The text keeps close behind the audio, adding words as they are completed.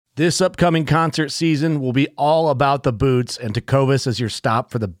This upcoming concert season will be all about the boots, and Tecovas is your stop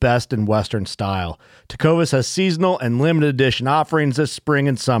for the best in Western style. Tecovas has seasonal and limited edition offerings this spring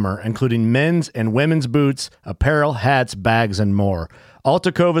and summer, including men's and women's boots, apparel, hats, bags, and more. All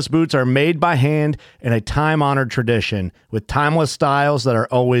Tecovas boots are made by hand in a time-honored tradition with timeless styles that are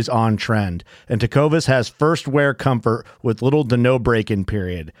always on trend. And Tecovas has first wear comfort with little to no break-in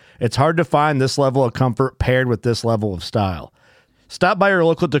period. It's hard to find this level of comfort paired with this level of style. Stop by your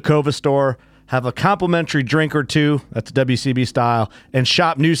local Tecovas store, have a complimentary drink or two, that's WCB style, and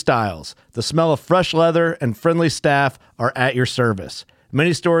shop new styles. The smell of fresh leather and friendly staff are at your service.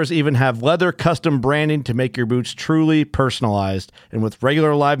 Many stores even have leather custom branding to make your boots truly personalized. And with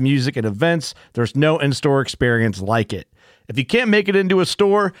regular live music and events, there's no in-store experience like it. If you can't make it into a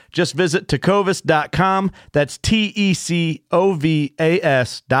store, just visit tecovas.com. That's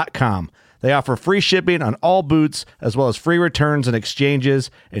TECOVAS.com. They offer free shipping on all boots, as well as free returns and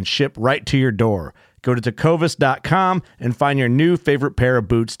exchanges, and ship right to your door. Go to tecovas.com and find your new favorite pair of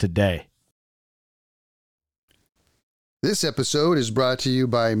boots today. This episode is brought to you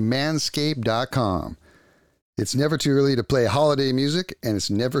by Manscaped.com. It's never too early to play holiday music, and it's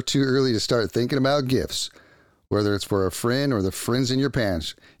never too early to start thinking about gifts. Whether it's for a friend or the friends in your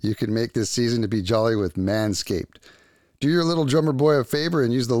pants, you can make this season to be jolly with Manscaped. Do your little drummer boy a favor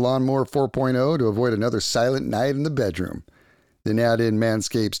and use the Lawnmower 4.0 to avoid another silent night in the bedroom. Then add in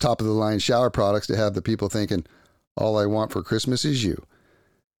Manscaped's top-of-the-line shower products to have the people thinking, all I want for Christmas is you.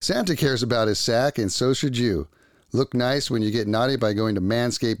 Santa cares about his sack, and so should you. Look nice when you get naughty by going to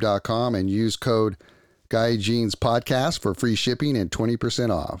manscaped.com and use code GuyJeansPodcast for free shipping and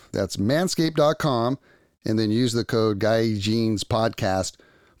 20% off. That's manscaped.com, and then use the code GuyJeansPodcast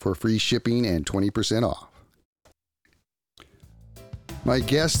for free shipping and 20% off. My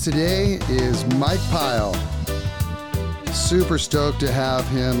guest today is Mike Pyle. Super stoked to have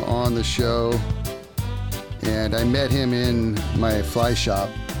him on the show. And I met him in my fly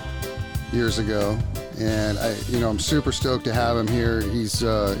shop years ago. And I'm super stoked to have him here. He's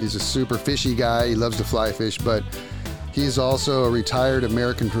a super fishy guy. He loves to fly fish, but he's also a retired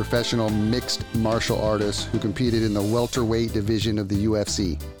American professional mixed martial artist who competed in the welterweight division of the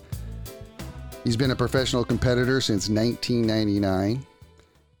UFC. He's been a professional competitor since 1999.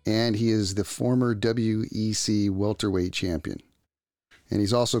 And he is the former WEC welterweight champion. And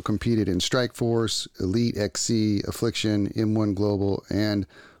he's also competed in Strikeforce, Elite XC, Affliction, M1 Global, and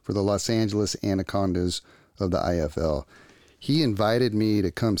for the Los Angeles Anacondas of the IFL. He invited me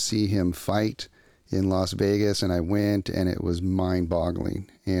to come see him fight in Las Vegas, and I went, and it was mind-boggling.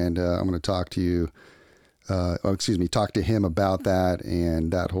 And I'm going to talk to him about that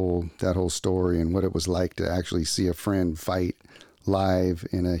and that whole story and what it was like to actually see a friend fight live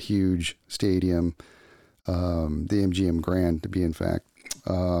in a huge stadium, the MGM Grand to be in fact.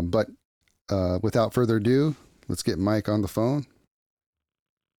 But without further ado, let's get Mike on the phone.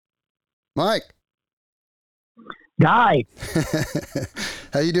 Mike. Guy.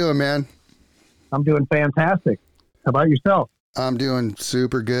 How you doing, man? I'm doing fantastic. How about yourself? I'm doing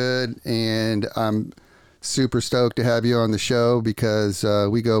super good, and I'm super stoked to have you on the show because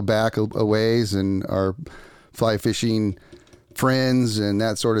we go back a ways and are fly fishing friends and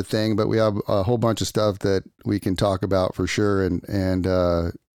that sort of thing, but we have a whole bunch of stuff that we can talk about for sure. And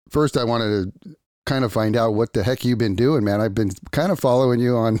first I wanted to kind of find out what the heck you've been doing, man. I've been kind of following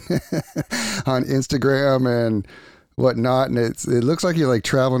you on on Instagram and whatnot, and it looks like you're like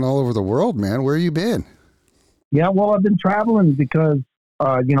traveling all over the world, man. Where you been? Yeah, well, I've been traveling because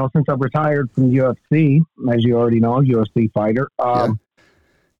since I've retired from UFC, as you already know, UFC fighter. I've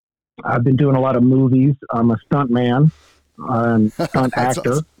been doing a lot of movies. I'm a stunt man. Stunt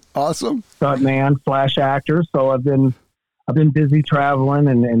actor, awesome, stunt man, flash actor. So I've been busy traveling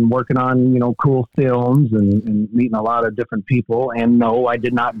and working on cool films and meeting a lot of different people. And no, I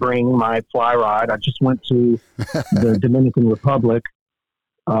did not bring my fly rod. I just went to the Dominican Republic,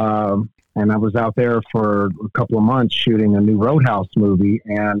 and I was out there for a couple of months shooting a new Roadhouse movie.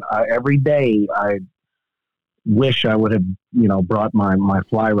 And every day I wish I would have brought my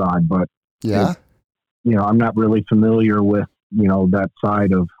fly rod, but yeah. I'm not really familiar with, that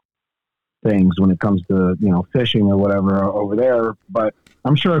side of things when it comes to, fishing or whatever over there, but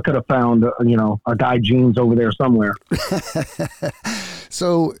I'm sure I could have found, a Guy Jeans over there somewhere.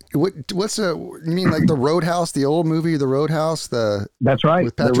 So what's you mean like the Roadhouse, the old movie, the Roadhouse, that's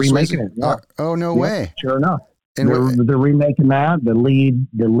right. They're remaking it. Yeah. Oh, no way. Sure enough. And they're remaking that. The lead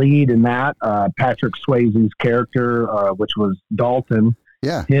in that, Patrick Swayze's character, which was Dalton.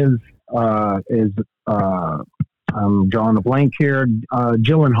 Yeah. His, is, I'm drawing a blank here. Jake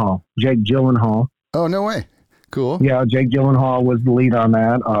Gyllenhaal. Oh, no way. Cool. Yeah, Jake Gyllenhaal was the lead on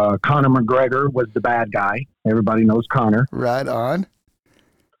that. Conor McGregor was the bad guy. Everybody knows Conor. Right on.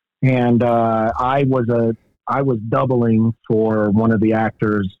 And I was doubling for one of the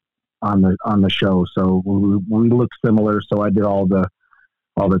actors on the show. So we looked similar. So I did all the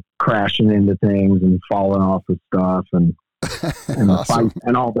crashing into things and falling off of stuff and Awesome. the fight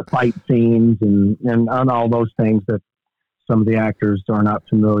and all the fight scenes and all those things that some of the actors are not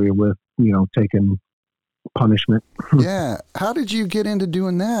familiar with, taking punishment. Yeah. How did you get into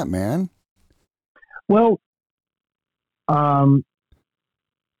doing that, man? Well, the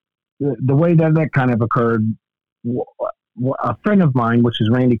way that kind of occurred, a friend of mine, which is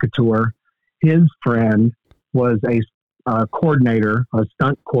Randy Couture, his friend was a coordinator, a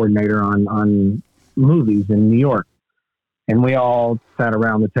stunt coordinator on movies in New York. And we all sat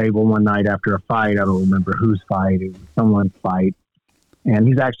around the table one night after a fight. I don't remember whose fight. It was someone's fight. And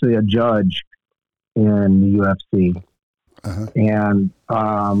he's actually a judge in the UFC. Uh-huh. And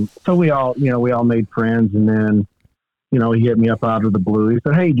so we all made friends. And then, he hit me up out of the blue. He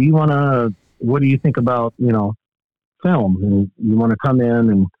said, "Hey, what do you think about, film? And you want to come in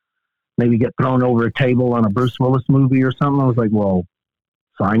and maybe get thrown over a table on a Bruce Willis movie or something?" I was like, "Well,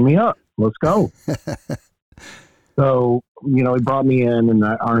 sign me up. Let's go." So, he brought me in and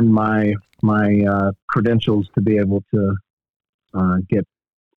I earned my credentials to be able to get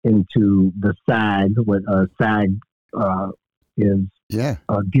into the SAG. What SAG is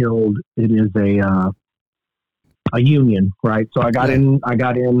a guild. It is a union, right? So I got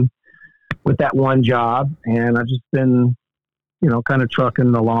in with that one job, and I've just been, kind of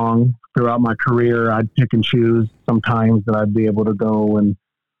trucking along throughout my career. I'd pick and choose sometimes that I'd be able to go and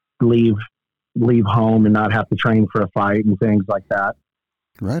leave home and not have to train for a fight and things like that.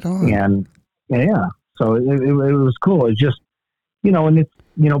 Right on. And yeah, so it was cool. It's just, and it's,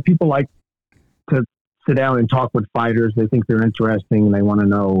 people like to sit down and talk with fighters. They think they're interesting and they want to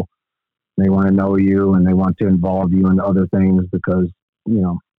know you and they want to involve you in other things because,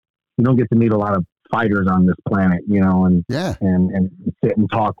 you don't get to meet a lot of fighters on this planet, and sit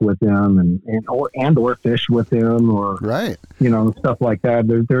and talk with them or fish with them or, right. Stuff like that.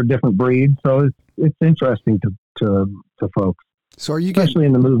 They're different breeds. So it's interesting to folks. So especially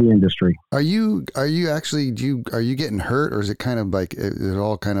in the movie industry. Are you actually, are you getting hurt, or is it kind of like, is it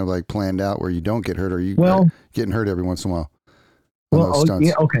all kind of like planned out where you don't get hurt? Or are you getting hurt every once in a while?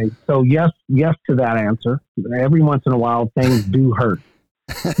 Yeah. Okay. So yes to that answer. Every once in a while things do hurt.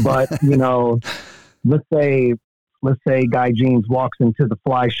 But, let's say Guy Jeans walks into the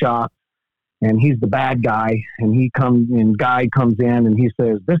fly shop and he's the bad guy and Guy comes in and he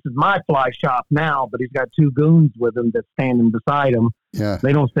says, "This is my fly shop now," but he's got two goons with him that's standing beside him. Yeah.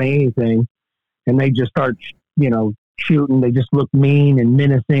 They don't say anything and they just start, shooting. They just look mean and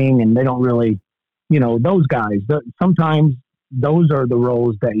menacing and they don't really, those guys, sometimes those are the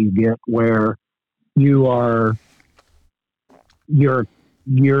roles that you get where you're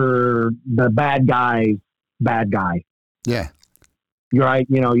the bad guy. Yeah. You're right.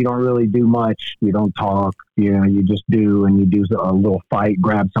 You don't really do much. You don't talk, you just do, and you do a little fight,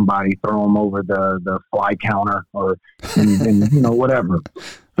 grab somebody, throw them over the fly counter and whatever.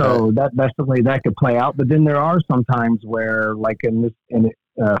 So that's the way that could play out. But then there are some times where, like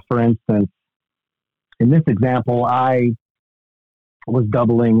for instance, in this example, I was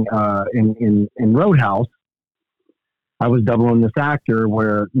doubling, in Roadhouse. I was doubling this actor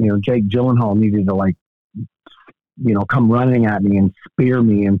where, Jake Gyllenhaal needed to come running at me and spear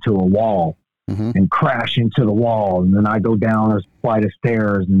me into a wall and crash into the wall. And then I go down a flight of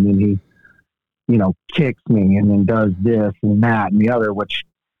stairs and then he, kicks me and then does this and that and the other, which,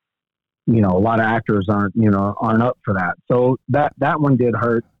 a lot of actors aren't up for that. So that one did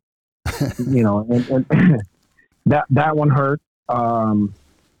hurt, and that one hurt.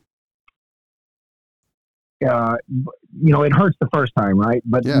 It hurts the first time, right?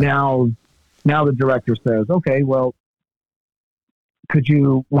 But now the director says, "Okay, well, could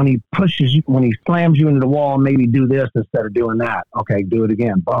you, when he slams you into the wall, maybe do this instead of doing that? Okay, do it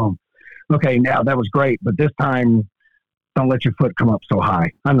again. Boom. Okay, now that was great, but this time, don't let your foot come up so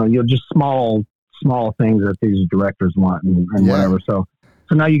high." I don't know, just small things that these directors want and whatever. So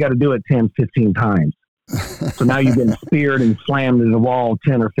now you got to do it 10, 15 times. So now you've been speared and slammed into the wall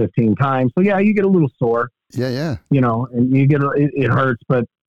 10 or 15 times. So yeah, you get a little sore. Yeah. And you get it hurts, but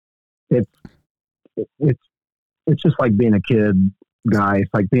it's just like being a kid, guy.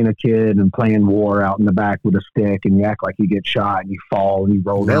 It's like being a kid and playing war out in the back with a stick, and you act like you get shot and you fall and you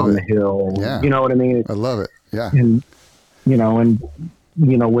roll down the hill. Yeah. You know what I mean? I love it. Yeah. And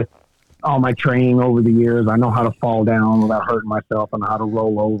with all my training over the years, I know how to fall down without hurting myself and how to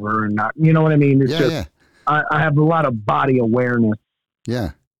roll over and not, you know what I mean? It's I have a lot of body awareness.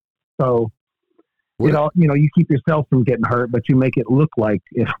 Yeah. So, What- you keep yourself from getting hurt, but you make it look like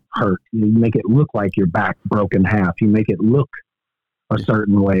it hurt. You make it look like your back broke in half. You make it look a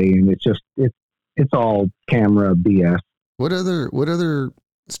certain way, and it's all camera BS. What other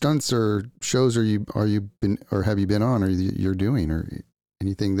stunts or shows have you been on, or you're doing, or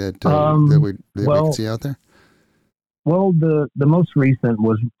anything that we can see out there? Well, the most recent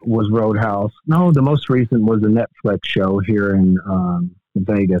was Roadhouse. No, the most recent was a Netflix show here in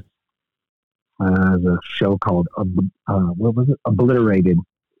Vegas. There's a show called what was it? Obliterated.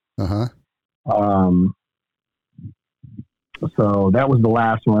 Uh-huh. So that was the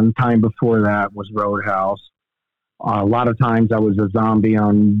last one. Time before that was Roadhouse. A lot of times I was a zombie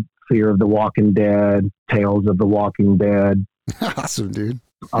on Fear of the Walking Dead, Tales of the Walking Dead. Awesome, dude.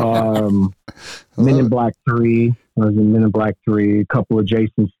 Men in Black 3. I was in Men in Black 3. A couple of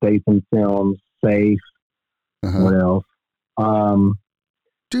Jason Statham films. Safe. Uh-huh. What else?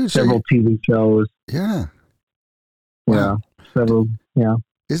 Dude, several TV shows. Yeah. Yeah. Several. Yeah.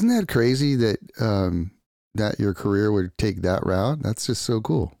 Isn't that crazy that that your career would take that route? That's just so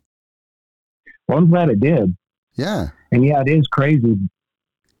cool. Well, I'm glad it did. Yeah. And yeah, it is crazy.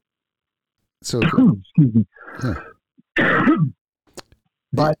 So excuse me. Yeah.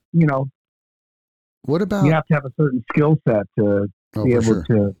 But What about you have to have a certain skill set to be able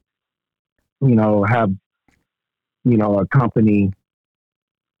to, have, a company,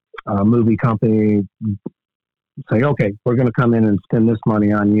 a movie company say, okay, we're going to come in and spend this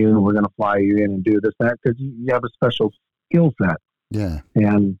money on you, and we're going to fly you in and do this, that, because you have a special skill set. Yeah.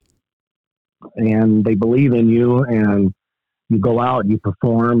 And they believe in you, and you go out, you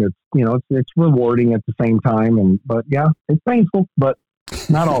perform. It's, it's rewarding at the same time. But yeah, it's painful, but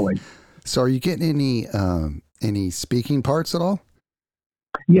not always. So are you getting any speaking parts at all?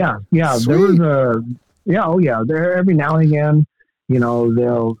 Yeah. Sweet. There was there every now and again,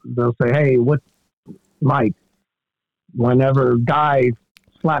 they'll say, hey, what's Mike? Whenever guy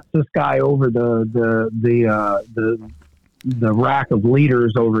slaps this guy over the rack of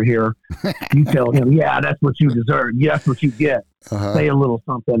leaders over here, you tell him, yeah, that's what you deserve. Yeah, that's what you get. Uh-huh. Say a little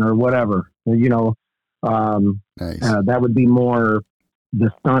something or whatever. Nice. That would be more the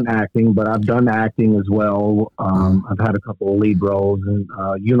stunt acting, but I've done acting as well. I've had a couple of lead roles in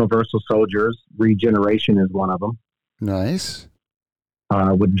Universal Soldiers. Regeneration is one of them. Nice.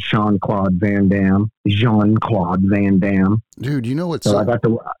 With Jean-Claude Van Damme. Dude, you know what's so I got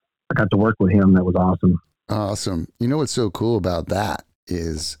to work with him. That was awesome. Awesome. You know what's so cool about that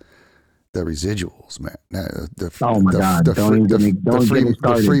is the residuals, man. Oh my God! Don't get me started.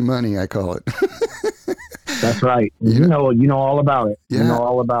 The free money, I call it. That's right. You know all about it. Yeah. You know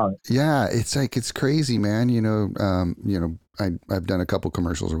all about it. Yeah, it's crazy, man. I've done a couple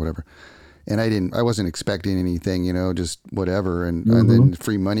commercials or whatever, and I wasn't expecting anything, just whatever, and then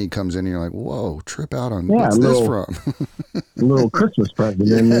free money comes in, and you're like, whoa, trip out on what's this from? A little Christmas present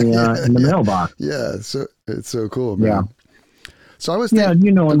in the mailbox. Yeah, so it's so cool, man. Yeah. So I was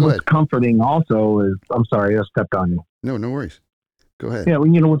and what's comforting also is, I'm sorry, I stepped on you. No worries. Go ahead. Yeah,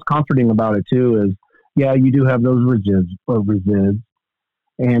 what's comforting about it too is, yeah, you do have those resids,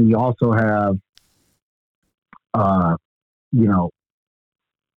 and you also have, the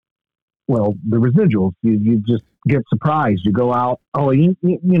residuals. You just get surprised. You go out. Oh, and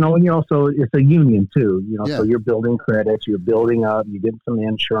you also, it's a union too. So you're building credits. You're building up. You get some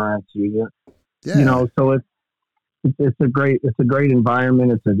insurance. So it's a great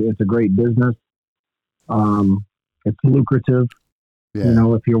environment. It's a great business. It's lucrative.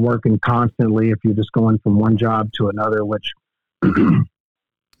 Yeah. If you're working constantly, if you're just going from one job to another, which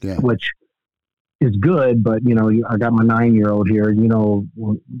is good, but I got my 9-year-old here.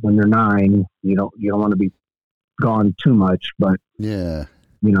 When they're 9, you don't want to be gone too much, but he's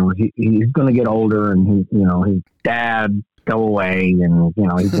going to get older, and his dad go away, and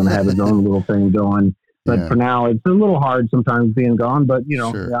he's going to have his own little thing going. But for now, it's a little hard sometimes being gone. But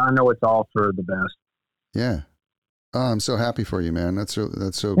Sure. I know it's all for the best. Yeah. Oh, I'm so happy for you, man. That's so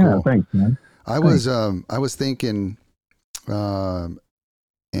cool. Yeah, thanks, man. I was thinking, and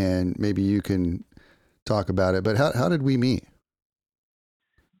maybe you can talk about it, but how did we meet?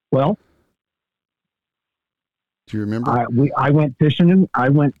 Well, do you remember? I went fishing. I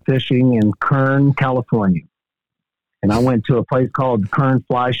went fishing in Kern, California, and I went to a place called Kern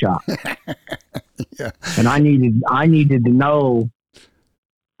Fly Shop. Yeah. And I needed to know.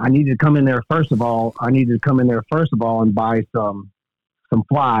 I needed to come in there first of all. And buy some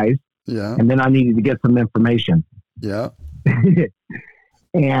flies. Yeah. And then I needed to get some information. Yeah.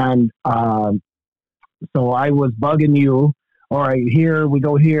 And so I was bugging you all right, here we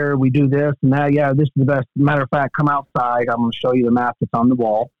go, here we do this and that. Yeah, this is the best. Matter of fact, come outside. I'm going to show you the map that's on the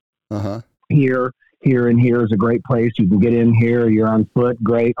wall. Here, and here is a great place. You can get in here. You're on foot.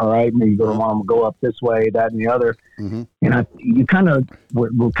 Great. All right. Maybe you go up this way, that, and the other. And we're kind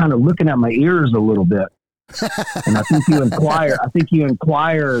of looking at my ears a little bit. And I think you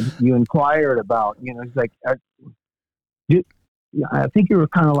inquired. You inquired about. It's like, I think you were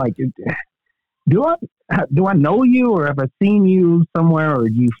kind of like, do I know you, or have I seen you somewhere, or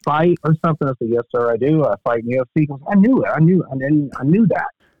do you fight or something? I said, yes, sir, I do. I fight in the UFC. He goes, I knew it. I knew that.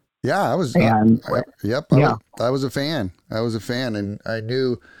 Yeah, I was. And, I was a fan. And I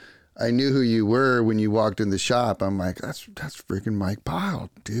knew who you were when you walked in the shop. I'm like, that's freaking Mike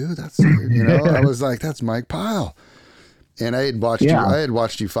Pyle, dude. That's I was like, that's Mike Pyle. And I had watched you. I had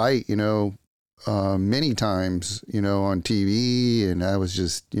watched you fight. Many times. On TV, and I was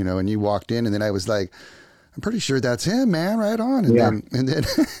just and you walked in, and then I was like, I'm pretty sure that's him, man. Right on. And then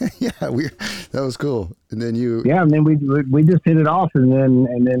that was cool. And then and then we just hit it off, and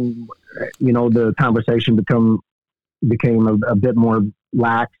then the conversation became a bit more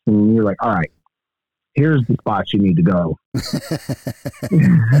lax, and you're like, all right, here's the spots you need to go.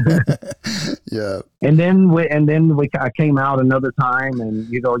 Yeah. And then I came out another time, and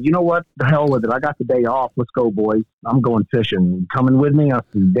you go, you know what? The hell with it. I got the day off. Let's go, boys. I'm going fishing. Coming with me? I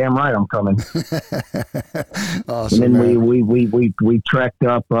said, damn right, I'm coming. Awesome. And then we trekked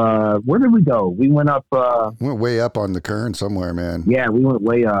up. Where did we go? We went up. We went way up on the Kern somewhere, man. Yeah, we went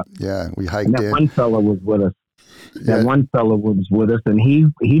way up. Yeah, we hiked and that in. One fella was with us. That one fellow was with us, and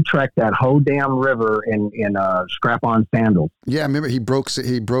he trekked that whole damn river in strap-on sandals. Yeah, I remember he broke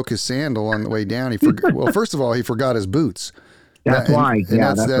his sandal on the way down. He forgot. Well, first of all, he forgot his boots. That's why.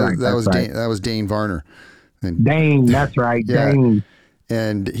 Yeah, that's right. That was Dane Varner. Dane, that's right. Yeah. Dane.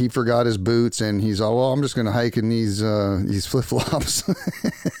 And he forgot his boots, and he's all, well, I'm just going to hike in these flip flops.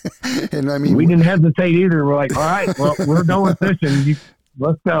 And I mean, we didn't hesitate either. We're like, all right, well, we're going fishing.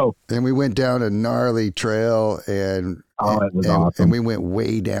 Let's go. And we went down a gnarly trail, and it was awesome. And we went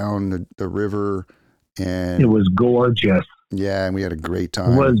way down the river, and it was gorgeous. Yeah, and we had a great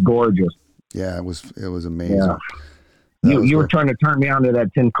time. It was gorgeous. Yeah, it was amazing. Yeah. You were trying to turn me on to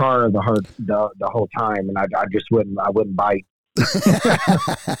that Tin Car the whole time, and I just wouldn't bite.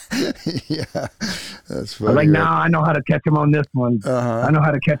 Yeah, that's funny. I was like, no, I know how to catch him on this one. I know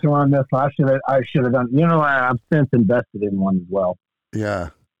how to catch him on this one. I should have done. I've since invested in one as well. Yeah.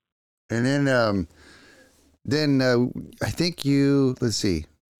 And then I think let's see,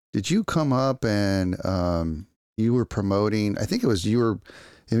 did you come up and you were promoting, I think it was you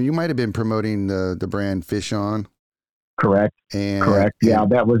might have been promoting the brand Fish On. Correct. Correct. Yeah,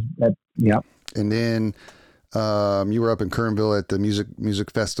 that was that. Yep. And then you were up in Kernville at the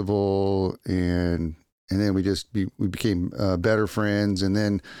music festival, and then we became better friends. And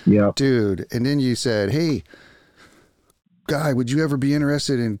then, dude, and then you said, hey, Guy, would you ever be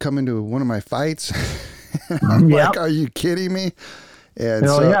interested in coming to one of my fights? I'm like, are you kidding me? And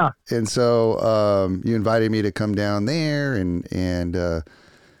so you invited me to come down there and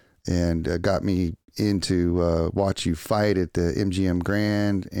got me into watch you fight at the MGM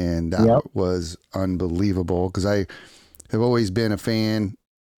Grand, and that was unbelievable, because I have always been a fan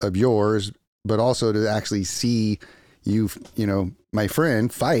of yours, but also to actually see you, my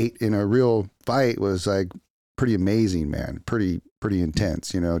friend, fight in a real fight was like pretty amazing, man. Pretty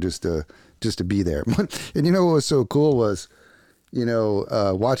intense, just to be there. And what was so cool was,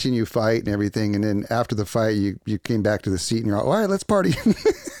 watching you fight and everything. And then after the fight, you came back to the seat and you're like, all right, let's party.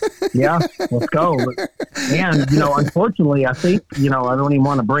 Yeah, let's go. And, unfortunately, I think, I don't even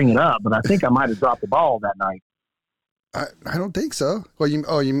want to bring it up, but I think I might have dropped the ball that night. I don't think so. Well,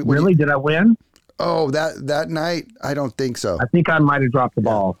 really? Did I win? Oh, that night? I don't think so. I think I might have dropped the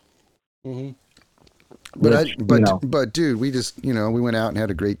ball. Mm-hmm. But dude, we just, we went out and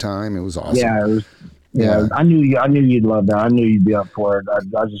had a great time. It was awesome. Yeah, it was. Yeah, I knew you'd love that. I knew you'd be up for it. I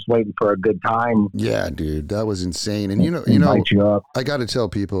was just waiting for a good time. Yeah, dude, that was insane. And I got to tell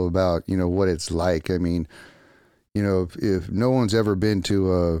people about what it's like. I mean, if no one's ever been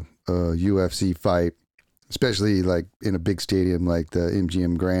to a UFC fight, especially like in a big stadium like the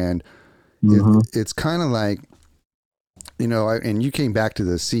MGM Grand, it's kind of like, and you came back to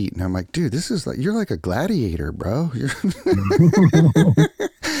the seat, and I'm like, dude, this is like, you're like a gladiator, bro.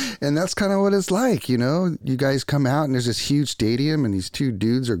 And that's kind of what it's like, you guys come out and there's this huge stadium and these two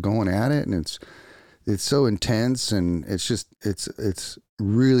dudes are going at it, and it's so intense, and it's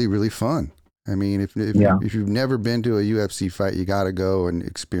really, really fun. I mean, if you've never been to a UFC fight, you got to go and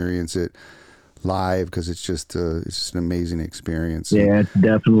experience it live because it's just an amazing experience. Yeah, it's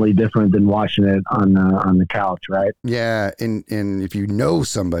definitely different than watching it on the couch, right? Yeah, and if you know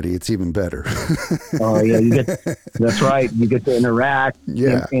somebody, it's even better. Oh yeah, that's right. You get to interact,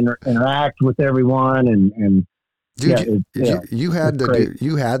 interact with everyone, and dude, yeah, you had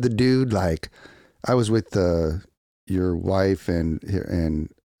the dude like I was with your wife and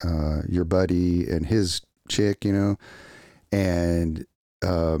your buddy and his chick, you know, and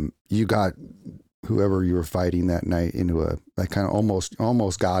you got whoever you were fighting that night into a like kind of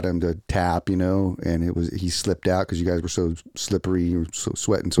almost got him to tap, you know, and he slipped out because you guys were so slippery, you were so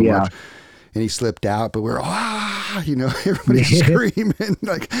sweating so much, and he slipped out. But we're you know, everybody's screaming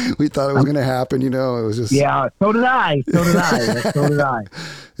like we thought it was going to happen, you know. It was just So did I.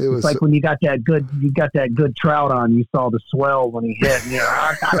 It was like when you got that good trout on, you saw the swell when he hit, and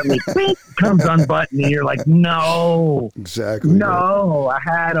I got him. He comes unbuttoned, and you're like, no, exactly, no, right. I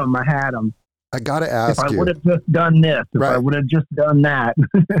had him. I gotta ask you. If I would have just done this, if I would have just done that,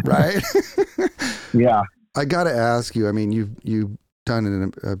 right? Yeah. I gotta ask you. I mean, you've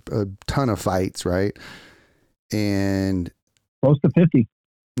done a ton of fights, right? And close to 50.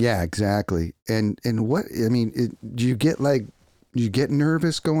 Yeah, exactly. And what I mean, do you get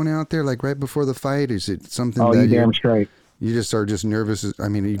nervous going out there like right before the fight? Is it something that you're damn straight? You just are just nervous. I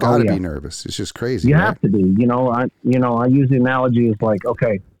mean, you got to be nervous. It's just crazy. You have to be. You know, I use the analogy as like,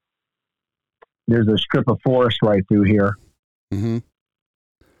 okay, there's a strip of forest right through here. Mm-hmm.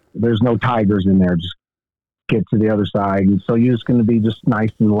 There's no tigers in there. Just get to the other side. And so you're just going to be just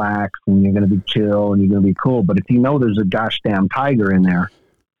nice and lax, and you're going to be chill, and you're going to be cool. But if you know there's a gosh damn tiger in there,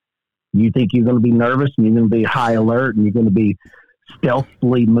 you think you're going to be nervous, and you're going to be high alert, and you're going to be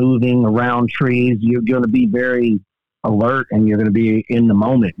stealthily moving around trees. You're going to be very alert, and you're going to be in the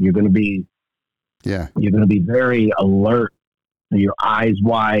moment. You're going to be, you're going to be very alert. Your eyes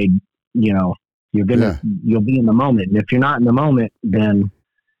wide. You know, you'll be in the moment. And if you're not in the moment, then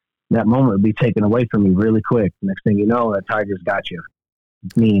that moment will be taken away from you really quick. Next thing you know, that tiger's got you,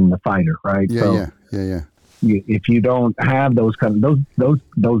 meaning the fighter, right? Yeah. If you don't have those kind of those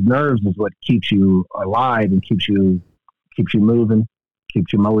nerves is what keeps you alive and keeps you moving,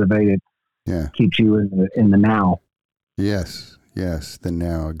 keeps you motivated, keeps you in the now. Yes, the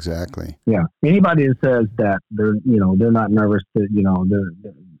now, exactly. Yeah. Anybody that says that they're not nervous, they're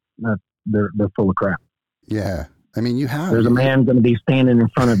full of crap. Yeah. I mean, there's a man going to be standing in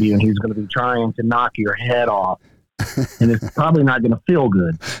front of you, and he's going to be trying to knock your head off, and it's probably not going to feel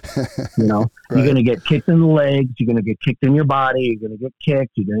good. You know, right. You're going to get kicked in the legs. You're going to get kicked in your body. You're going to get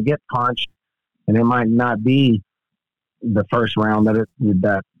kicked. You're going to get punched, and it might not be the first round that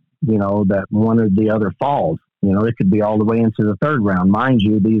one or the other falls. You know, it could be all the way into the third round. Mind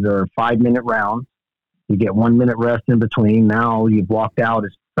you, these are 5-minute rounds. You get 1 minute rest in between. Now you've walked out.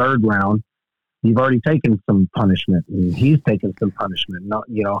 It's third round. You've already taken some punishment, and he's taken some punishment. No,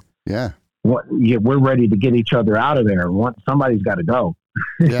 you know. Yeah. We're ready to get each other out of there. Somebody's got to go.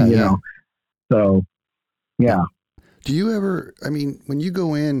 Yeah. you know. So, yeah. Do you ever? I mean, when you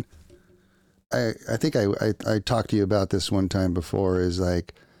go in, I think I talked to you about this one time before. Is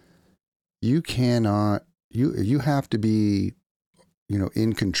like, you cannot. You have to be,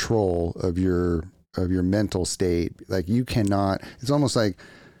 in control of your mental state. Like you cannot. It's almost like.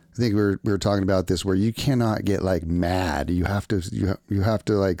 I think we were talking about this where you cannot get like mad. You have to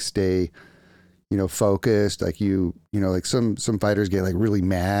like stay, focused. Like like some fighters get like really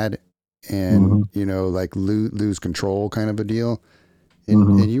mad and, like lose control kind of a deal.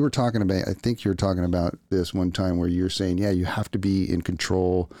 And you were talking about, I think you were talking about this one time where you're saying, you have to be in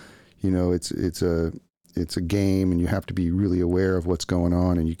control. It's a game, and you have to be really aware of what's going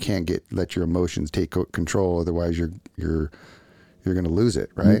on, and you can't let your emotions take control. Otherwise you're going to lose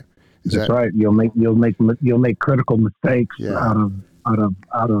it, right? That's right. You'll make critical mistakes out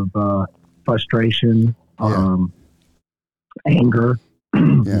of frustration, anger.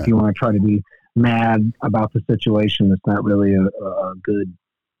 If you want to try to be mad about the situation, it's not really a good.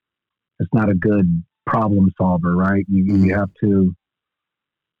 It's not a good problem solver, right? You have to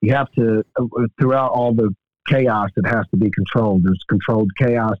throughout all the chaos, it has to be controlled. There's controlled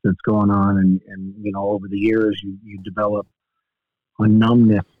chaos that's going on, and over the years you develop a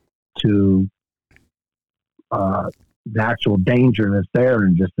numbness to the actual danger that's there,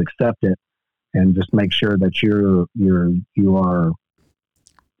 and just accept it, and just make sure that you are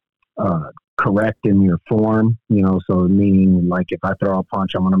correct in your form. So meaning like if I throw a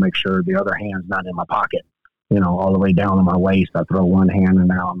punch, I'm going to make sure the other hand's not in my pocket. All the way down to my waist. I throw one hand, and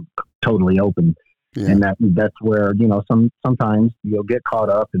now I'm totally open. Yeah. And that's where sometimes you'll get caught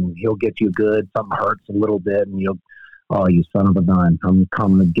up, and he'll get you good. Something hurts a little bit, and "Oh, you son of a gun, I'm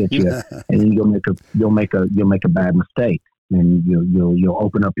coming to get you," and then you'll make a bad mistake, and you'll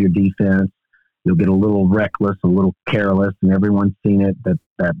open up your defense. You'll get a little reckless, a little careless, and everyone's seen it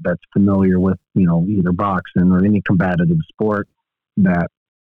that's familiar with, either boxing or any combative sport, that,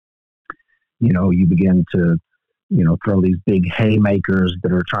 you begin to, throw these big haymakers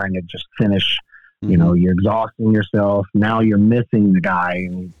that are trying to just finish. You're exhausting yourself. Now you're missing the guy,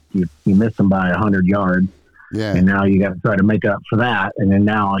 and you miss him by 100 yards. Yeah. And now you got to try to make up for that. And then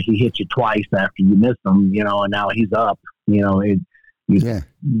now he hits you twice after you missed him, and now he's up. You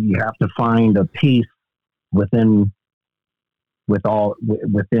have to find a peace within all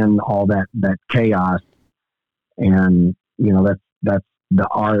that chaos. And, that's the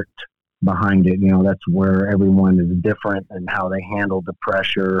art behind it. That's where everyone is different, and how they handle the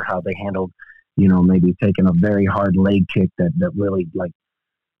pressure, how they handle, maybe taking a very hard leg kick that really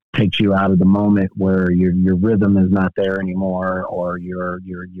takes you out of the moment, where your rhythm is not there anymore, or you're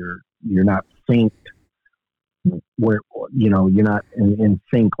not synced, where you're not in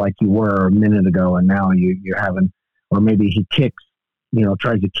sync like you were a minute ago, and now you're having, or maybe he kicks,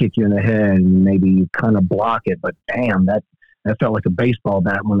 tries to kick you in the head, and maybe you kind of block it, but damn, that felt like a baseball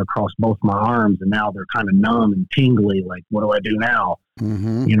bat went across both my arms, and now they're kind of numb and tingly. Like, what do I do now?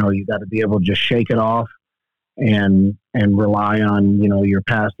 Mm-hmm. You got to be able to just shake it off and rely on, your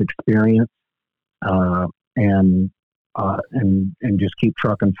past experience, and just keep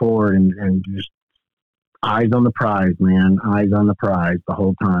trucking forward, and just eyes on the prize, man. Eyes on the prize the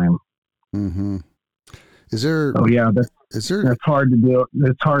whole time. Mm-hmm. Is there? Oh yeah, That's hard to do.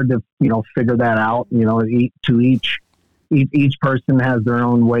 It's hard to figure that out. Each person has their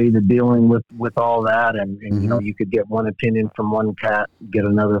own way to dealing with all that, and you could get one opinion from one cat, get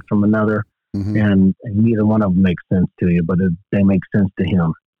another from another, and neither one of them makes sense to you, but they make sense to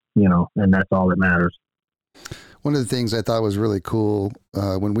him, and that's all that matters. One of the things I thought was really cool,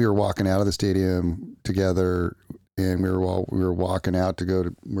 when we were walking out of the stadium together, and we were walking out to go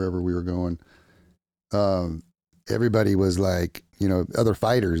to wherever we were going, everybody was like, other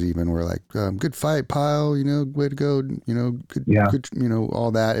fighters even were like, good fight, Pyle, way to go, good,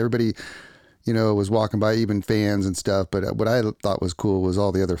 all that. Everybody, was walking by, even fans and stuff. But what I thought was cool was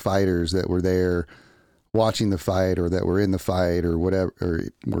all the other fighters that were there watching the fight, or that were in the fight, or whatever, or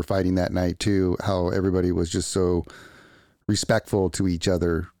were fighting that night too, how everybody was just so respectful to each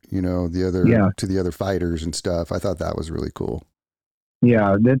other, to the other fighters and stuff. I thought that was really cool.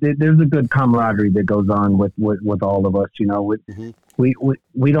 Yeah, there's a good camaraderie that goes on with all of us.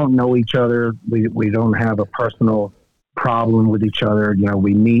 We don't know each other. We don't have a personal problem with each other.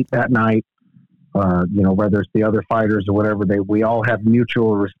 We meet that night. Whether it's the other fighters or whatever, we all have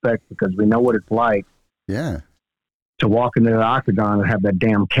mutual respect, because we know what it's like. Yeah. To walk into the octagon and have that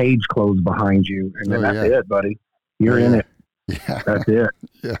damn cage closed behind you, and then that's it, buddy. You're in it. Yeah. That's it.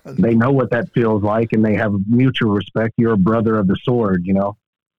 Yeah. They know what that feels like, and they have mutual respect. You're a brother of the sword,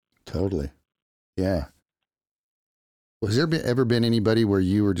 Totally. Yeah. Was there ever been anybody where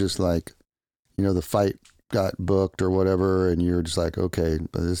you were just like, the fight got booked or whatever, and you're just like, okay,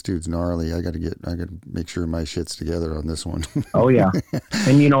 but this dude's gnarly. I got to make sure my shit's together on this one. Oh yeah.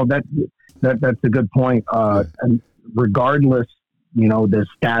 And that's a good point. And regardless, the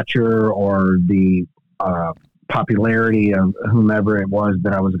stature or the popularity of whomever it was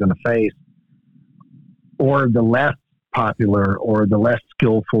that I was going to face, or the less popular or the less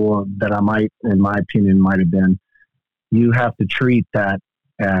skillful that I might, in my opinion, might have been, you have to treat that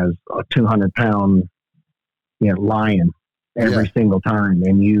as a 200-pound lion every single time,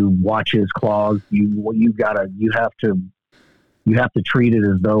 and you watch his claws. You have to treat it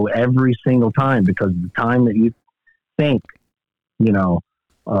as though every single time, because the time that you think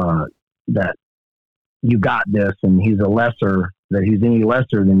that you got this, and he's any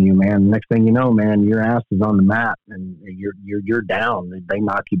lesser than you, man, next thing you know, man, your ass is on the mat, and you're down. They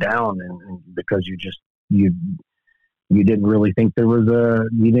knock you down, and because you didn't really think there was a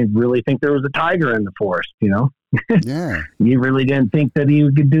tiger in the forest, Yeah. You really didn't think that he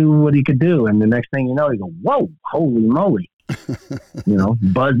could do what he could do, and the next thing you know, you go, whoa, holy moly.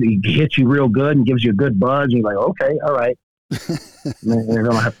 Buzz, he hits you real good and gives you a good buzz, and you're like, okay, all right, you're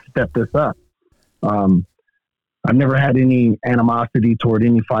gonna have to step this up. I've never had any animosity toward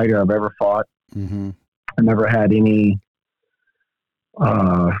any fighter I've ever fought. Mm-hmm. I never had any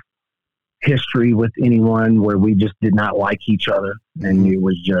history with anyone where we just did not like each other, and it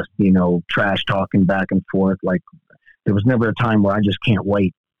was just trash talking back and forth. Like, there was never a time where I just can't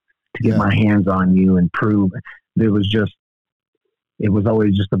wait to get my hands on you and prove. It was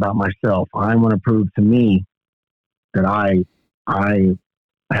always just about myself. I want to prove to me that I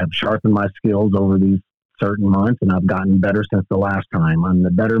have sharpened my skills over these certain month, and I've gotten better since the last time. I'm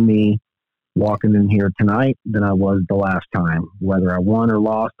the better me walking in here tonight than I was the last time. Whether I won or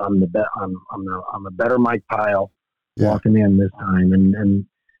lost, I'm a better Mike Pyle walking in this time. And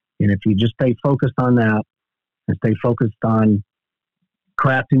if you just stay focused on that and stay focused on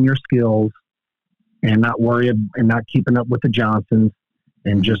crafting your skills and not worry and not keeping up with the Johnsons,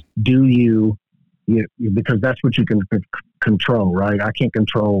 and just do you, because that's what you can control, right? I can't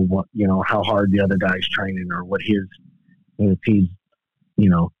control what, how hard the other guy's training or what if he's,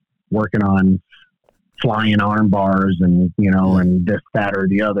 working on flying arm bars and, and this, that, or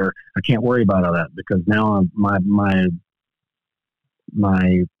the other. I can't worry about all that, because now my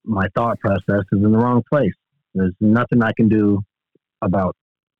thought process is in the wrong place. There's nothing I can do about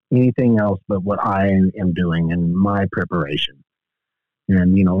anything else but what I am doing in my preparation.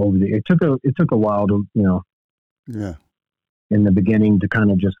 And, it took a while to, in the beginning to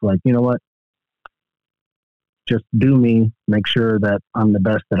kind of just like, just do me, make sure that I'm the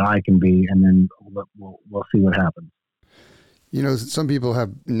best that I can be. And then we'll see what happens. Some people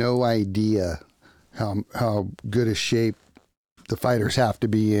have no idea how good a shape the fighters have to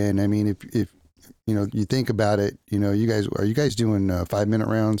be in. I mean, if you think about it, are you guys doing 5-minute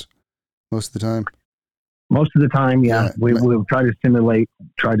rounds most of the time? Most of the time, yeah. We'll try to simulate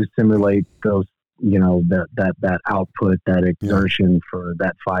those, that output, that exertion for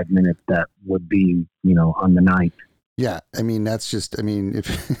that 5 minutes that would be, on the ninth. Yeah. I mean,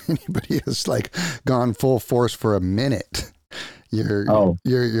 if anybody has like gone full force for a minute,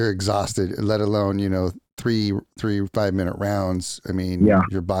 you're exhausted, let alone, 3 5-minute rounds. I mean,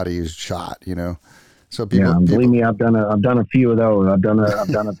 your body is shot, So believe me, I've done a few of those. I've done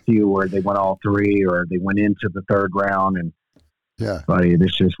a few where they went all 3, or they went into the third round, and buddy,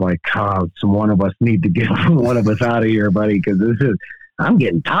 it's just like, one of us need to get one of us out of here, buddy, because I'm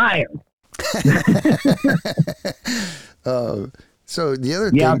getting tired. So the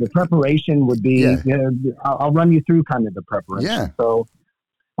other thing, the preparation would be, I'll run you through kind of the preparation. Yeah. So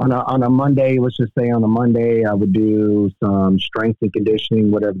on a Monday, let's just say on a Monday, I would do some strength and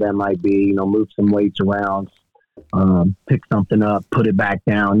conditioning, whatever that might be, move some weights around, pick something up, put it back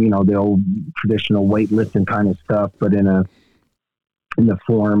down, the old traditional weightlifting kind of stuff, but in the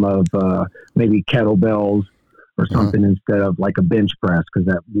form of maybe kettlebells or something instead of like a bench press, because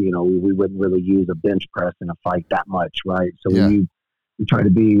that, we wouldn't really use a bench press in a fight that much, right? So we try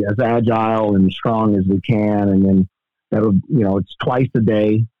to be as agile and strong as we can, and then that'll, it's twice a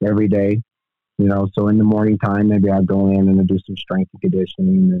day, every day, so in the morning time, maybe I'd go in and I'd do some strength and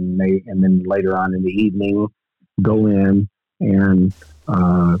conditioning, and then later on in the evening, go in and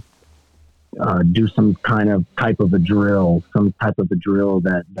do some type of a drill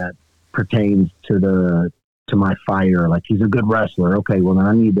that pertains to my fighter. Like, he's a good wrestler. Okay, well then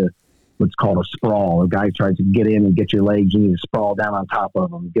I need what's called a sprawl. A guy tries to get in and get your legs, you need to sprawl down on top of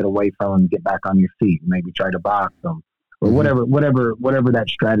him, get away from him, get back on your feet, maybe try to box them, or whatever that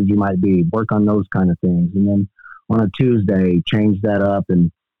strategy might be. Work on those kind of things. And then on a Tuesday, change that up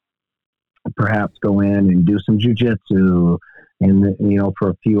and perhaps go in and do some jujitsu, and for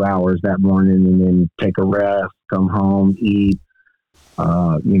a few hours that morning, and then take a rest, come home, eat,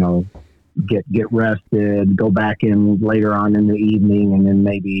 get rested, go back in later on in the evening, and then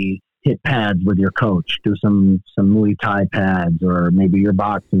maybe hit pads with your coach, do some Muay Thai pads, or maybe your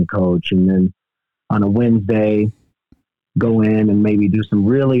boxing coach. And then on a Wednesday, go in and maybe do some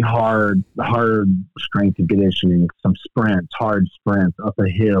really hard strength and conditioning, some hard sprints up a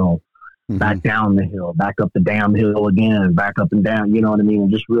hill, back down the hill, back up the damn hill again, back up and down, you know what I mean?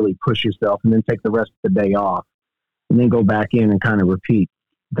 And just really push yourself, and then take the rest of the day off, and then go back in and kind of repeat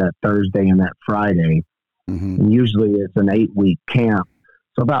that Thursday and that Friday. And usually it's an 8-week camp.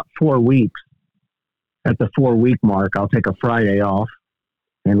 So about 4 weeks. At the 4-week mark, I'll take a Friday off.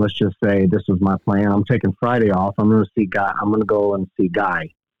 And let's just say this was my plan. I'm taking Friday off. I'm going to go and see Guy.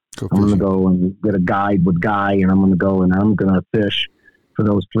 I'm going to go and get a guide with Guy, and I'm going to go and I'm going to fish for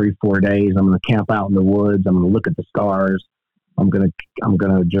those 3-4 days. I'm going to camp out in the woods. I'm going to look at the stars. I'm going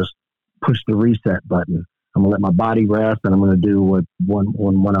to just push the reset button. I'm going to let my body rest, and I'm going to do what one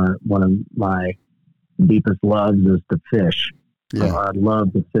of my deepest loves is to fish. Yeah. I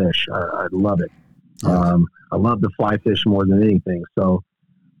love to fish. I love it. Yeah. I love to fly fish more than anything. So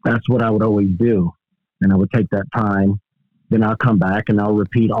that's what I would always do. And I would take that time. Then I'll come back and I'll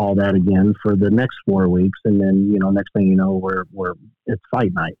repeat all that again for the next 4 weeks. And then, next thing you know, it's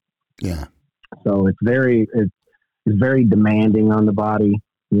fight night. Yeah. So it's very demanding on the body,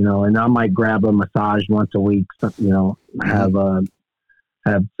 and I might grab a massage once a week,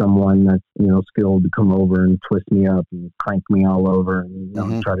 have someone that's, skilled to come over and twist me up and crank me all over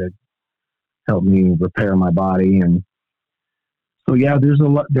and, try to helped me repair my body. And so, yeah, there's a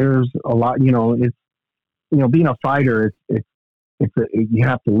lot, it's, being a fighter, you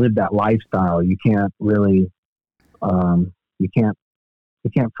have to live that lifestyle. You can't really, you can't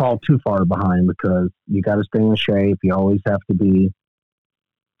fall too far behind, because you got to stay in shape. You always have to be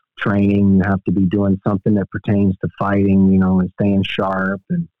training. You have to be doing something that pertains to fighting, and staying sharp.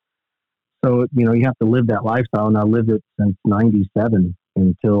 And so, you have to live that lifestyle. And I lived it since 97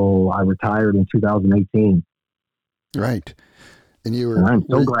 until I retired in 2018. Right. And I'm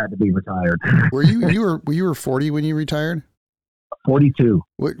so glad to be retired. you were 40 when you retired? 42.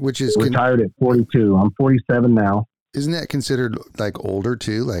 Which is retired at 42. I'm 47 now. Isn't that considered like older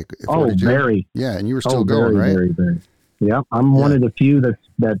too? Like 42? Very. Yeah, and you were still going, right? Very, very. Yeah, I'm one of the few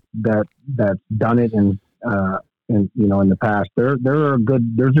that's done it, and in the past. There's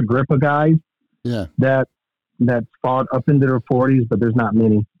a grip of guys. Yeah. That fought up into their 40s, but there's not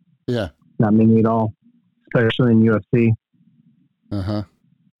many. Yeah. Not many at all, especially in UFC. Uh-huh.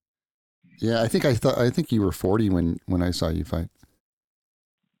 Yeah, I think you were 40 when I saw you fight.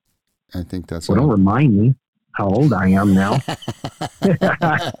 I think that's. Well, don't remind me how old I am now.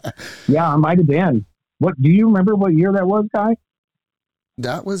 Yeah, I might have been. What do you remember? What year that was, Guy?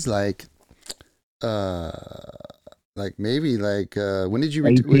 That was like maybe when did you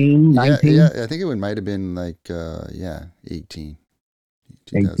 18, 19? Yeah, I think it might have been 18.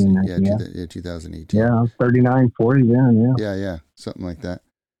 18, 2018. Yeah, I was 39, 40 then, Yeah, something like that.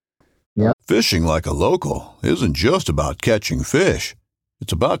 Yeah. Fishing like a local isn't just about catching fish.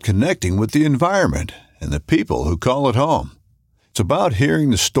 It's about connecting with the environment and the people who call it home. It's about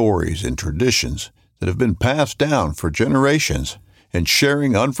hearing the stories and traditions that have been passed down for generations and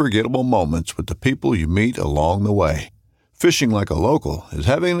sharing unforgettable moments with the people you meet along the way. Fishing like a local is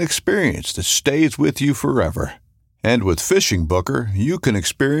having an experience that stays with you forever. And with Fishing Booker, you can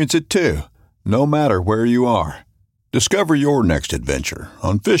experience it too, no matter where you are. Discover your next adventure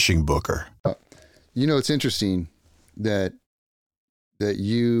on Fishing Booker. It's interesting that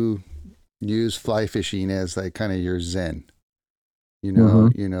you use fly fishing as like kind of your zen,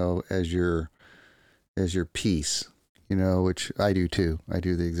 as your peace, which I do too. I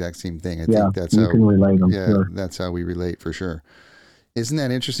do the exact same thing. I think that's you can relate them. Yeah, sure. That's how we relate for sure. Isn't that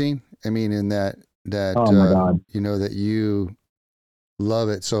interesting? I mean, in that oh my God. That you love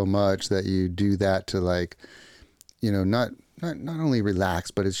it so much that you do that to not only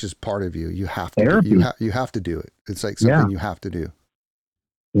relax, but it's just part of you. You have to. You have to do it. It's like something you have to do.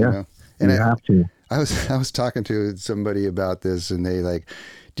 Yeah, and you have to. I was talking to somebody about this, and they like,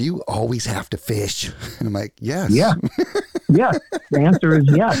 do you always have to fish? And I'm like, yes. Yeah. Yes. The answer is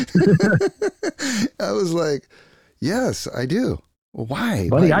yes. I was like, yes, I do. Why?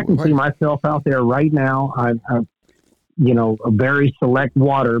 Buddy, I can see myself out there right now. I'm a very select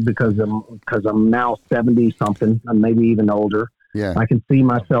water because I'm now 70 something, and maybe even older. Yeah. I can see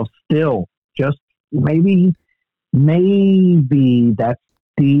myself still just maybe that's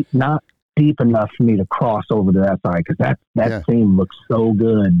deep, not deep enough for me to cross over to that side, because that scene looks so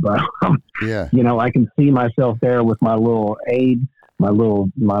good. But I can see myself there with my little aid, my little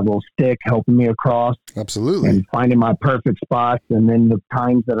stick helping me across. Absolutely. And finding my perfect spots. And then the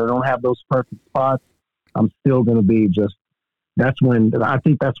times that I don't have those perfect spots, I'm still going to be that's when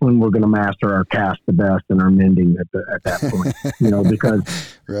we're going to master our cast the best and our mending at that point,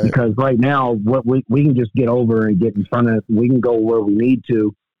 because right now what we can just get over and get in front of, we can go where we need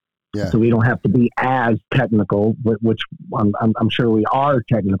to. Yeah. So we don't have to be as technical, which I'm sure we are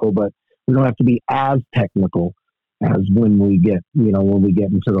technical, but we don't have to be as technical as when we get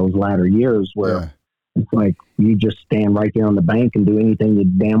into those latter years where it's like you just stand right there on the bank and do anything you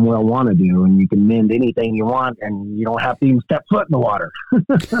damn well want to do, and you can mend anything you want, and you don't have to even step foot in the water.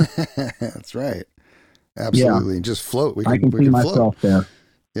 That's right. Absolutely. Yeah. Just float. I can see myself there.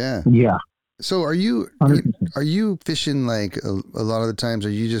 Yeah. Yeah. So are you 100%. fishing like a lot of the times? Are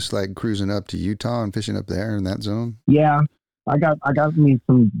you just like cruising up to Utah and fishing up there in that zone? Yeah, I got me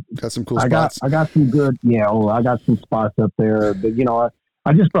some. Got some cool spots. I got some good. Yeah, I got some spots up there. But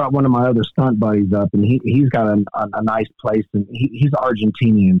I just brought one of my other stunt buddies up, and he's got a nice place, and he's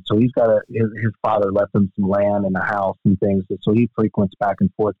Argentinian, so he's got his father left him some land and a house and things, so he frequents back and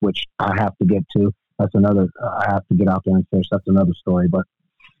forth, which I have to get to. That's another. I have to get out there and fish. That's another story. But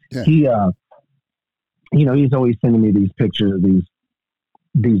he, he's always sending me these pictures of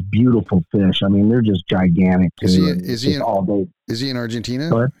these beautiful fish. I mean, they're just gigantic too. Is he in Argentina?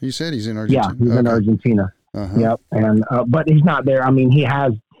 What? You said he's in Argentina. Yeah, he's in Argentina. Uh-huh. Yep. And but he's not there. I mean, he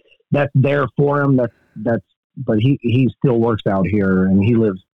has that's there for him. But he still works out here, and he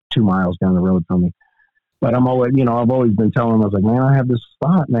lives 2 miles down the road from me. But I'm always, I've always been telling him, I was like, man, I have this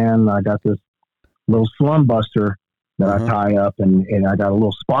spot, man. I got this little slum buster that I tie up, and I got a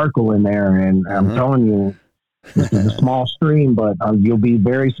little sparkle in there. And I'm telling you, this is a small stream, but you'll be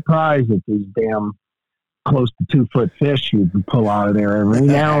very surprised at these damn close to 2 foot fish you can pull out of there every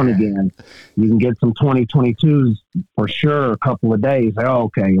now and again. You can get some 2022s for sure. A couple of days. Oh,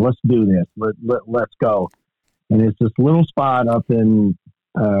 okay, let's do this. Let's go. And it's this little spot up in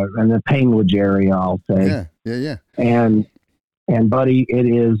the Painwood area, I'll say. Yeah. And buddy,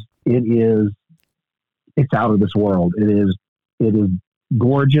 it's out of this world. It is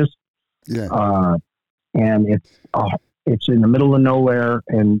gorgeous. Yeah. And it's in the middle of nowhere,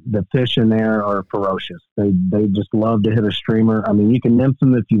 and the fish in there are ferocious. They just love to hit a streamer. I mean, you can nymph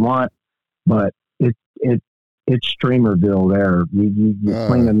them if you want, but it's streamerville there. You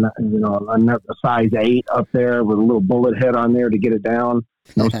swing a size 8 up there with a little bullet head on there to get it down.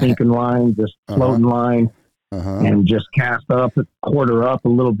 No sinking line, just floating line. And just cast up, quarter up a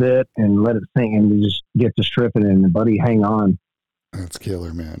little bit, and let it sink, and you just get to stripping it. And buddy, hang on. That's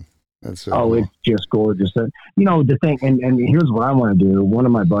killer, man. That's so cool. It's just gorgeous. The thing, and here's what I want to do. One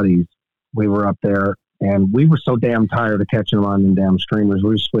of my buddies, we were up there, and we were so damn tired of catching them on them damn streamers. We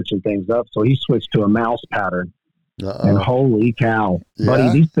were switching things up, so he switched to a mouse pattern. And holy cow, buddy,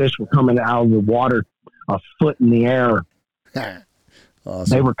 these fish were coming out of the water a foot in the air. Awesome.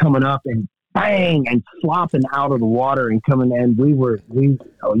 They were coming up and bang and flopping out of the water and coming, and you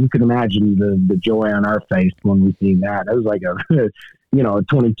can imagine the joy on our face when we seen that. It was like a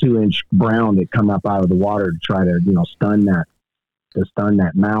 22-inch brown that come up out of the water to try to stun that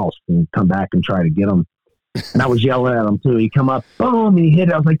mouse and come back and try to get him. And I was yelling at him too. He come up, boom, and he hit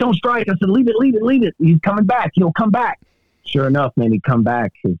it. I was like, don't strike. I said, leave it. He's coming back. He'll come back. Sure enough, man, he come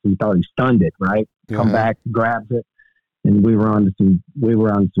back because he thought he stunned it, right? Come back, grabs it. And we were on some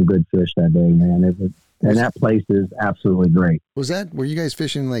good fish that day, man. And that place is absolutely great. Were you guys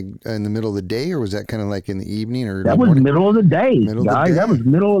fishing like in the middle of the day, or was that kind of like in the evening, or that was morning? Middle of the day, guys? That was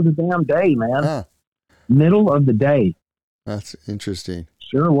middle of the damn day, man. Middle of the day. That's interesting.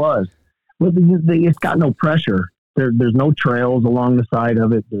 Sure was. But it's got no pressure. There's no trails along the side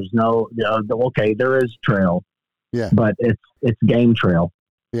of it. There's no, there is trail. Yeah. But it's game trail.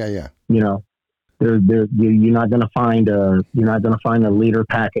 Yeah. You're not going to find a leader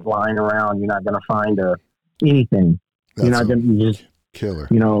packet lying around. You're not going to find anything. You're just killer.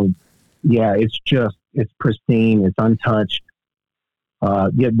 It's pristine. It's untouched.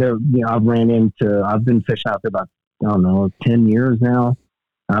 I've been fishing out there about, 10 years now.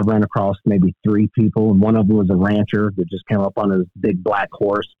 I've ran across maybe 3 people, and one of them was a rancher that just came up on his big black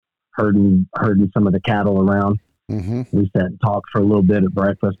horse, herding some of the cattle around. Mm-hmm. We sat and talked for a little bit at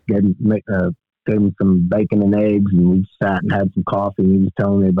breakfast, gave him some bacon and eggs, and we sat and had some coffee. And he was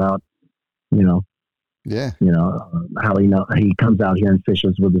telling me about, how he comes out here and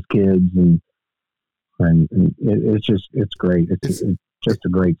fishes with his kids, and it's great. It's just a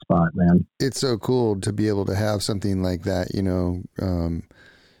great spot, man. It's so cool to be able to have something like that,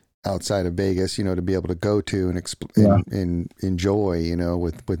 outside of Vegas, to be able to go to and enjoy,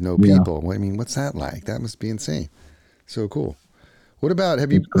 with no people. I mean, what's that like? That must be insane. So cool. What about,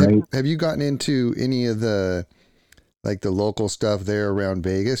 have you gotten into any of the, like the local stuff there around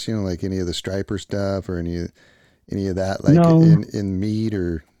Vegas, like any of the striper stuff or any of that, like in Mead,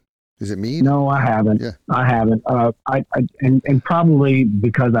 or is it Mead? No, I haven't. Yeah. I haven't. And probably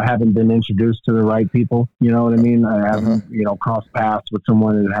because I haven't been introduced to the right people, you know what I mean? I haven't, crossed paths with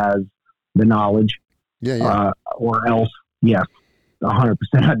someone that has the knowledge. Yeah. Or else, yes, 100%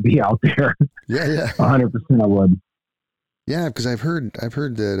 I'd be out there. Yeah. 100% I would. Yeah, because I've heard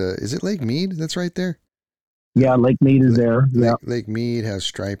that, is it Lake Mead that's right there? Yeah, Lake Mead is there. Lake Mead has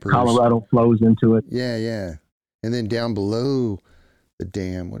stripers. Colorado flows into it. Yeah. And then down below the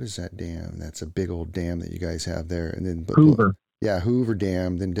dam, what is that dam? That's a big old dam that you guys have there. And then Hoover. Hoover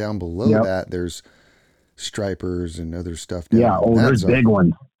Dam. Then down below that, there's stripers and other stuff. There's big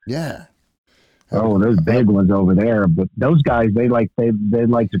ones. Yeah. Oh, there's big ones over there. But those guys, they like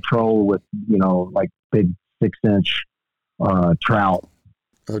to troll with, like big 6-inch trout,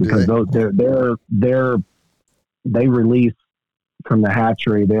 because they release from the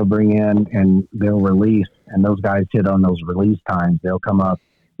hatchery. They'll bring in and they'll release, and those guys hit on those release times. They'll come up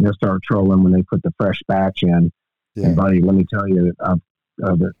and they'll start trolling when they put the fresh batch in. Yeah. And buddy, let me tell you,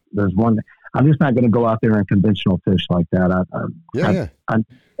 there's one. I'm just not going to go out there and conventional fish like that.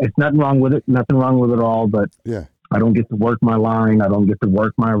 It's nothing wrong with it. Nothing wrong with it all. But I don't get to work my line. I don't get to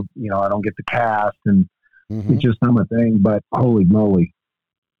work my. I don't get to cast, and it's just not my thing. But holy moly!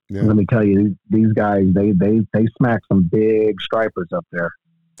 Yeah. Let me tell you, these guys, they smack some big stripers up there,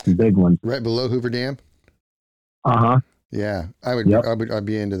 some big ones. Right below Hoover Dam? Uh-huh. Yeah, I'd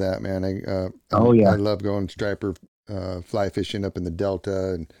be into that, man. Oh yeah. I love going striper fly fishing up in the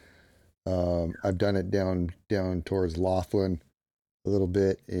Delta, and I've done it down towards Laughlin a little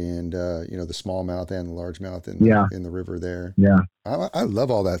bit, and the smallmouth and the largemouth in the river there. Yeah. I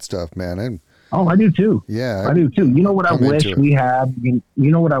love all that stuff, man. I do too. Yeah, I do too. You know what I wish we had? You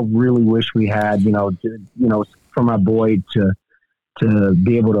know what I really wish we had? For my boy to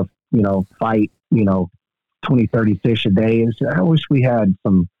be able to, fight, 20, 30 fish a day. I wish we had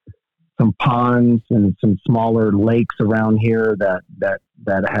some ponds and some smaller lakes around here that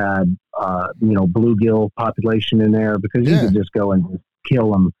had, bluegill population in there, because you could just go and just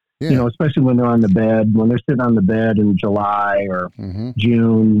kill them, especially when they're on the bed, when they're sitting on the bed in July or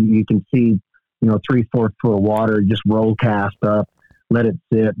June. You can see, 3-4 foot of water, just roll cast up, let it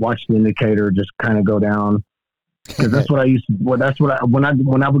sit, watch the indicator just kind of go down. Because that's what I used to. Well, that's what when I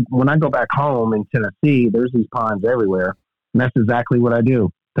go back home in Tennessee, there's these ponds everywhere, and that's exactly what I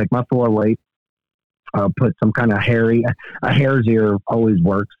do. Take my 4-weight, put some kind of a hare's ear always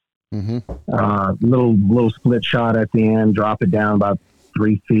works. Little split shot at the end, drop it down about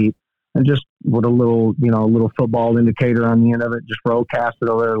 3 feet, and just with a little football indicator on the end of it, just roll cast it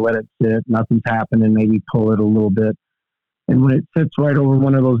over, let it sit. Nothing's happening. Maybe pull it a little bit. And when it sits right over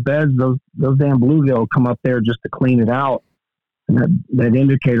one of those beds, those damn bluegill come up there just to clean it out. And that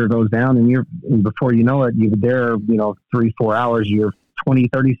indicator goes down, and before you know it, you're there, 3-4 hours, you're 20,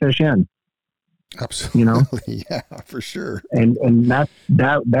 30 fish in. Absolutely. Yeah, for sure. And that's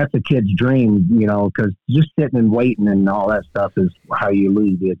a kid's dream, because just sitting and waiting and all that stuff is how you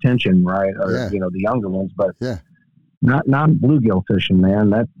lose the attention, right? Or, the younger ones, but not bluegill fishing,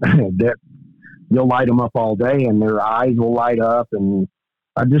 man. That you'll light them up all day, and their eyes will light up. And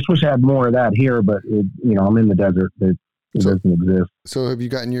I just wish I had more of that here, but I'm in the desert. It doesn't exist. So have you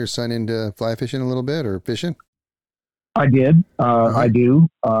gotten your son into fly fishing a little bit, or fishing? I did. I do.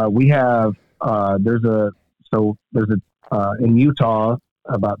 We have, in Utah,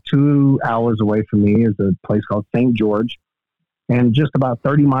 about 2 hours away from me is a place called St. George. And just about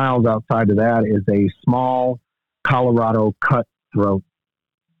 30 miles outside of that is a small Colorado cutthroat.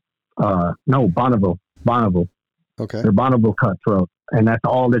 Bonneville. Okay. They're Bonneville cutthroat, and that's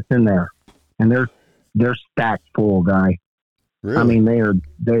all that's in there. And they're stacked full, guy. Really? I mean, they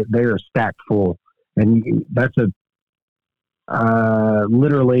are stacked full, and that's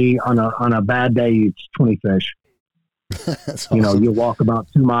literally on a bad day, it's 20 fish. That's awesome. You walk about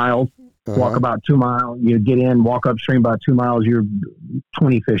 2 miles, you get in, walk upstream about 2 miles, you're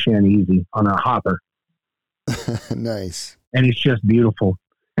 20 fish in easy on a hopper. Nice. And it's just beautiful.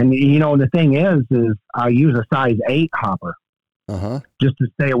 And the thing is I use a size 8 hopper, just to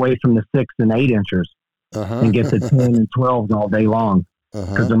stay away from the 6 and 8 inchers, and get the 10 and 12s all day long,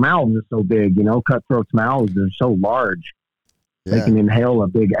 because their mouths are so big. Cutthroat's mouths are so large. Yeah. They can inhale a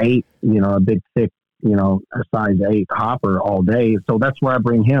big 8, a big thick, a size 8 hopper all day. So that's where I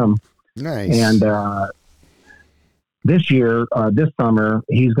bring him. Nice. And this summer,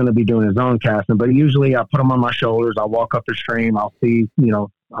 he's going to be doing his own casting. But usually I put him on my shoulders. I'll walk up the stream. I'll see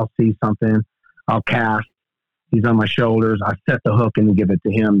something. I'll cast. He's on my shoulders. I set the hook and give it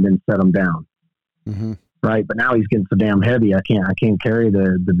to him, then set him down. Right. But now he's getting so damn heavy. I can't carry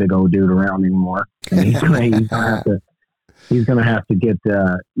the big old dude around anymore. And he's going to have to get,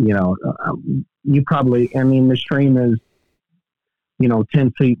 you probably, the stream is,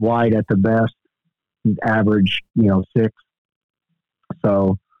 10 feet wide at the best, average, 6.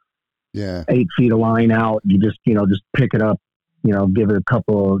 So 8 feet of line out, you just pick it up, give it a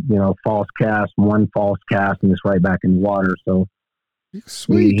couple, false cast, one false cast, and it's right back in the water. So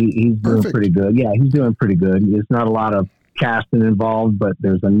sweet. He's doing pretty good. Yeah, he's doing pretty good. There's not a lot of casting involved, but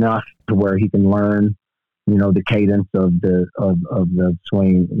there's enough to where he can learn, the cadence of the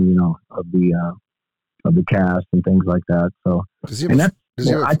swing, of the cast and things like that. So,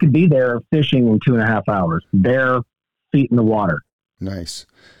 I could be there fishing in 2.5 hours, bare feet in the water. Nice.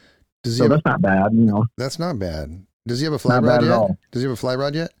 That's not bad, That's not bad. Does he have a fly rod yet? Does he have a fly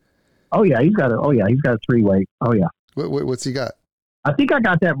rod yet? Oh yeah, he's got a 3-weight. Oh yeah. What's he got? I think I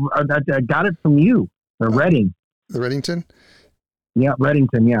got that. I got it from you, the Redding. The Reddington? Yeah,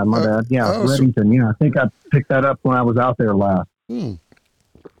 Reddington. Yeah, my bad. Yeah, Reddington. Yeah, I think I picked that up when I was out there last.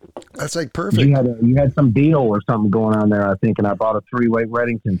 That's like perfect. You had some deal or something going on there, I think, and I bought a 3-weight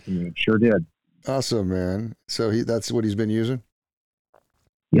Reddington for you. Sure did. Awesome, man. So that's what he's been using?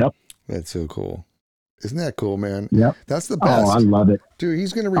 Yep. That's so cool. Isn't that cool, man? Yep. That's the best. Oh, I love it. Dude,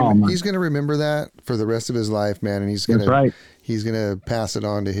 he's gonna remember that for the rest of his life, man, and he's gonna pass it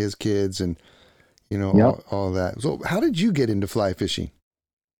on to his kids and all that. So how did you get into fly fishing?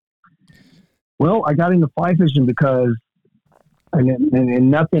 Well, I got into fly fishing because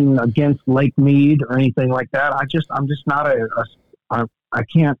and nothing against Lake Mead or anything like that. I'm just not I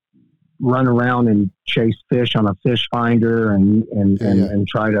can't run around and chase fish on a fish finder and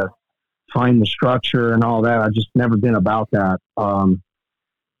try to find the structure and all that. I've just never been about that.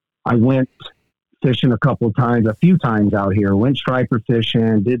 I went fishing a few times out here, went striper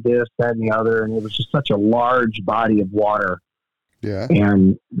fishing, did this, that, and the other. And it was just such a large body of water. Yeah.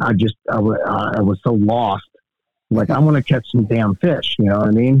 And I was so lost. Like, I want to catch some damn fish. You know what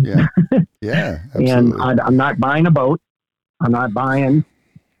I mean? Yeah. Yeah. And Absolutely. I'm not buying a boat. I'm not buying,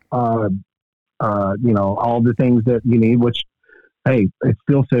 all the things that you need, which, hey, it's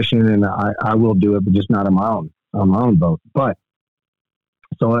still fishing and I will do it, but just not on my own boat. But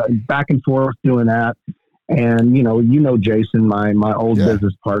so back and forth doing that. And, Jason, my old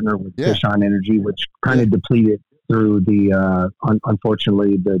business partner with Fish on Energy, which kind of depleted through the,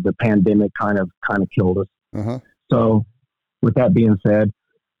 unfortunately, the pandemic kind of killed us. Uh-huh. So with that being said,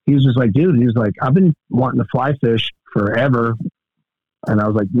 he was just like, dude, he was like, I've been wanting to fly fish forever. And I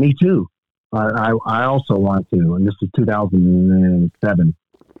was like, me too. I also want to. And this is 2007.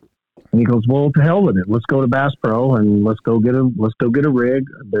 And he goes, well, to hell with it. Let's go to Bass Pro and let's go get a rig.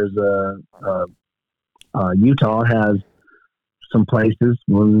 There's Utah has some places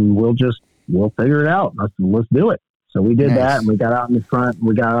when we'll figure it out. Let's do it. So we did that, and we got out in the front.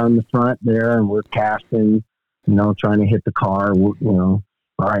 We got on the front there, and we're casting, trying to hit the car. All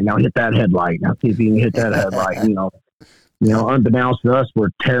right, now hit that headlight. Now see if you can hit that headlight. Unbeknownst to us, we're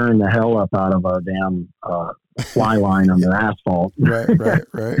tearing the hell up out of a damn fly line on the asphalt. Right.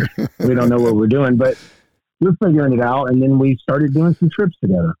 We don't know what we're doing, but we're figuring it out. And then we started doing some trips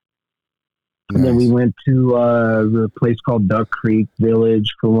together. Nice. And then we went to the place called Duck Creek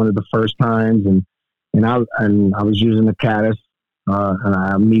Village for one of the first times, and I was using the caddis, and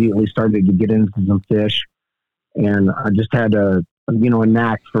I immediately started to get into some fish, and I just had a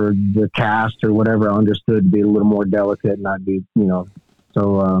knack for the cast or whatever. I understood to be a little more delicate, and not be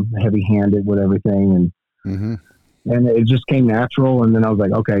so heavy-handed with everything, and it just came natural. And then I was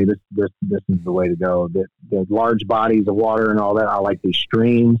like, okay, this is the way to go. The large bodies of water and all that. I like these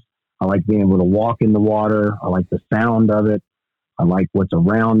streams. I like being able to walk in the water. I like the sound of it. I like what's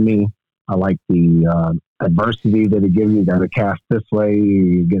around me. I like the adversity that it gives you. You got to cast this way.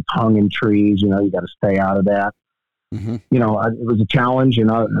 You get hung in trees. You got to stay out of that. Mm-hmm. It was a challenge, and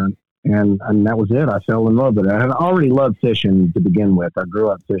that was it. I fell in love with it. I had already loved fishing to begin with. I grew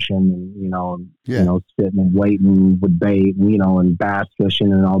up fishing, and sitting and waiting with bait, and bass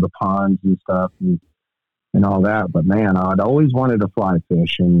fishing and all the ponds and stuff, and all that. But man, I'd always wanted to fly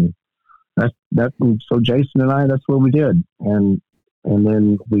fish, and so Jason and I, that's what we did, and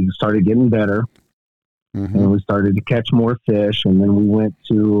then we started getting better, and we started to catch more fish, and then we went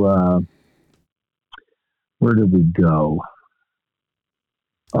to where did we go?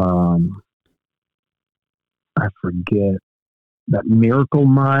 I forget that Miracle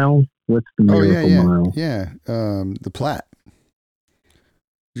Mile. What's the Miracle Mile? Yeah, the Platte.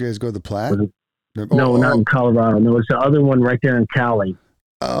 Did you guys go to the Platte? No, not in Colorado. No, it's the other one right there in Cali.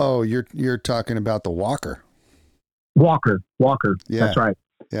 Oh, you're talking about the Walker. Walker. Yeah. That's right.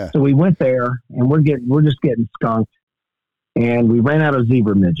 Yeah. So we went there, and we're just getting skunked, and we ran out of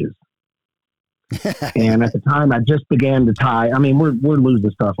zebra midges. And at the time, I just began to tie. I mean, we're losing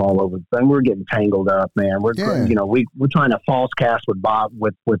stuff all over, and we're getting tangled up, man. We're we're trying to false cast with Bob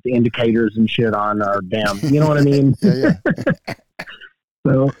with the indicators and shit on our damn. You know what I mean? Yeah.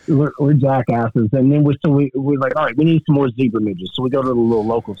 So we're jackasses, and then we're like, all right, we need some more zebra midges. So we go to the little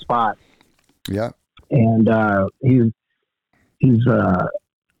local spot. Yeah. And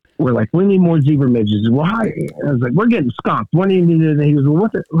we're like, we need more zebra midges. Well, I was like, we're getting skunked. What do you need? And he was, he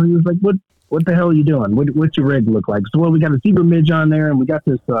was like, what the hell are you doing? What's your rig look like? So, well, we got a zebra midge on there, and we got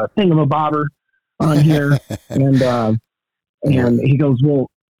this thingamabobber on here, and he goes,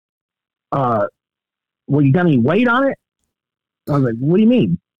 well, you got any weight on it? I was like, what do you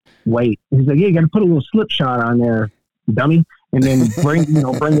mean weight? He's like, yeah, you got to put a little slip shot on there, dummy, and then bring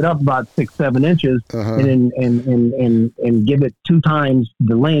it up about 6-7 inches, and then give it 2 times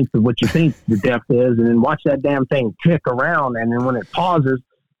the length of what you think the depth is, and then watch that damn thing tick around, and then when it pauses,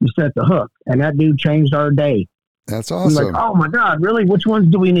 you set the hook. And that dude changed our day. That's awesome. He's like, oh my God, really? Which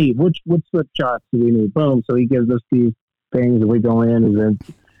ones do we need? Which slip shots do we need? Boom. So he gives us these things, and we go in,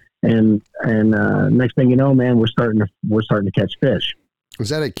 and next thing you know, man, we're starting to catch fish. Was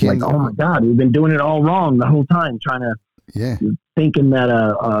that a kid? Like, oh my God, we've been doing it all wrong the whole time, thinking that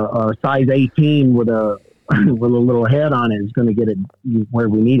a size 18 with a little head on it is going to get it where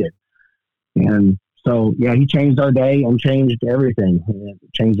we need it. And so, yeah, he changed our day and changed everything. He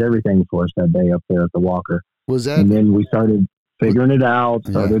changed everything for us that day up there at the Walker. Was that? And then we started figuring it out,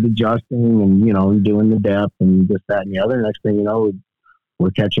 started adjusting and, you know, doing the depth and this, that, and the other. Next thing you know,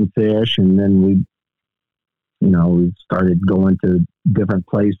 we're catching fish, and then we started going to different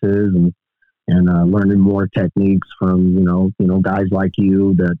places and learning more techniques from, you know, guys like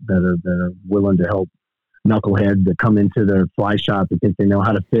you that are willing to help knuckleheads that come into their fly shop and think they know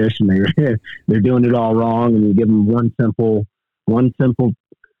how to fish, and they're doing it all wrong. And you give them one simple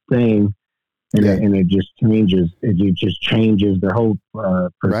thing, and it just changes. It just changes their whole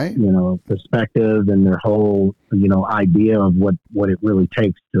perspective and their whole, you know, idea of what it really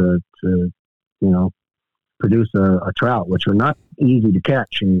takes to you know, produce a trout, which are not easy to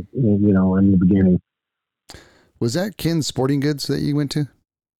catch, and you know, in the beginning. Was that Ken's Sporting Goods that you went to?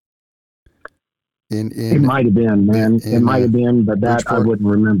 It might have been, man. It might have been, but that I wouldn't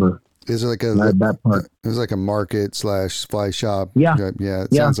remember. Is it like that part? It was like a market / fly shop. Yeah,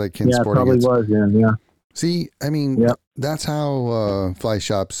 It sounds like Ken's Sporting Goods. Yeah, it probably was. Yeah. See, I mean, that's how fly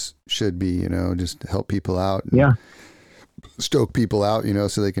shops should be. You know, just help people out. And stoke people out. You know,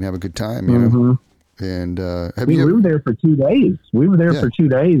 so they can have a good time. You know. And we were there for 2 days. We were there for 2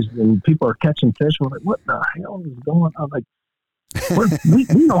 days, and people are catching fish. We're like, what the hell is going on? Like, we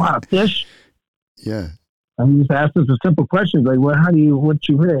know how to fish. Yeah. And he just asked us a simple question, like, well, what's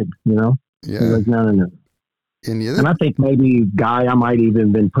your rig? You know? Yeah. He's like, no. And I think maybe, I might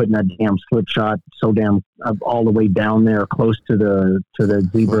even been putting that damn slip shot so damn all the way down there close to the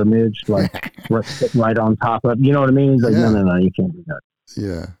zebra midge, like right on top of, you know what I mean? He's like, no, you can't do that.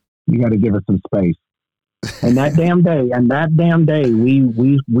 Yeah. You got to give us some space. And that damn day,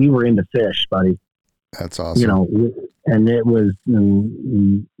 we were into fish, buddy. That's awesome. You know, and it was,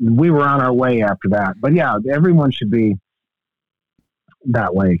 we were on our way after that. But yeah, everyone should be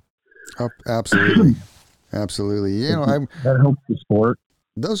that way. Oh, absolutely. Absolutely. You know, that helps the sport.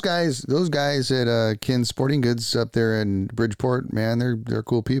 Those guys at Ken's Sporting Goods up there in Bridgeport, man, they're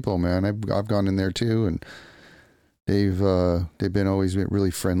cool people, man. I've gone in there too, and they've been always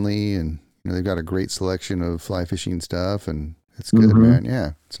really friendly, and you know, they've got a great selection of fly fishing stuff, and it's good, man.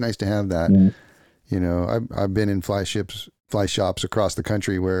 Yeah, it's nice to have that. Yeah. You know, I've been in fly shops across the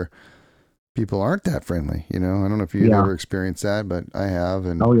country where people aren't that friendly. You know, I don't know if you've ever experienced that, but I have.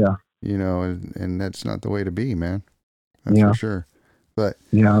 And you know, and that's not the way to be, man. That's for sure. But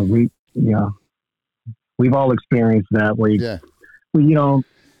we've all experienced that where you know,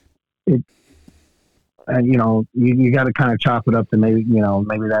 it. And you know, you got to kind of chop it up to maybe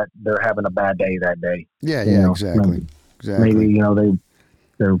that they're having a bad day that day. Yeah, Exactly. Maybe, you know,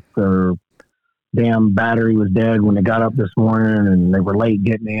 their damn battery was dead when they got up this morning, and they were late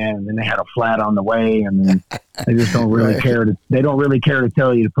getting in, and then they had a flat on the way, and then they just don't really care to. They don't really care to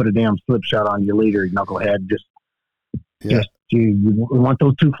tell you to put a damn slip shot on your leader, knucklehead. Just you want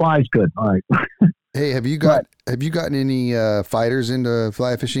those 2 flies good. All right. Hey, have you gotten any fighters into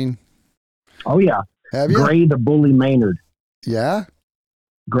fly fishing? Oh yeah. Have you? Gray the Bully Maynard. Yeah.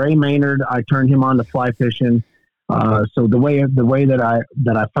 Gray Maynard. I turned him on to fly fishing. So the way that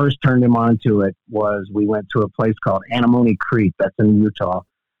I first turned him on to it was we went to a place called Anemone Creek. That's in Utah.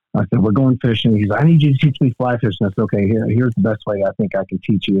 I said, we're going fishing. He's like, I need you to teach me fly fishing. I said, okay, here's the best way I think I can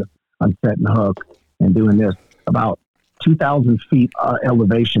teach you on setting the hook and doing this. About 2,000 feet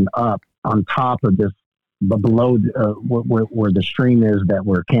elevation up on top of this, but below where the stream is that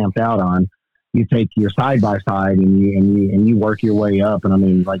we're camped out on. You take your side by side and you work your way up, and I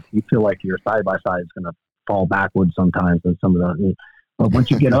mean, like, you feel like your side by side is going to fall backwards sometimes. And some of the, but once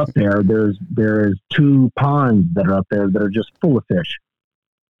you get up there, there's 2 ponds that are up there that are just full of fish.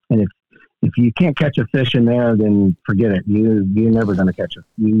 And if you can't catch a fish in there, then forget it. You're never going to catch it.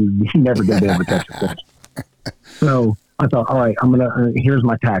 You're never going to be able to catch a fish. So I thought, all right, here's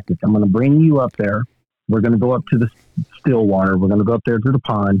my tactic. I'm going to bring you up there. We're going to go up to the still water. We're going to go up there to the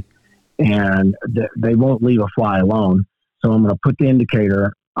pond. And they won't leave a fly alone. So I'm going to put the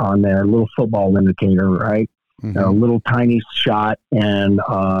indicator on there, a little football indicator, right? Mm-hmm. A little tiny shot, and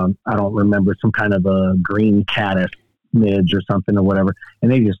I don't remember, some kind of a green caddis midge or something or whatever. And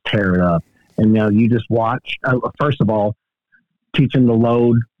they just tear it up. And now you just watch. First of all, teach them to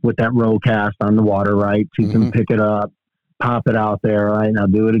load with that roll cast on the water, right? Teach them to pick it up, pop it out there, right? Now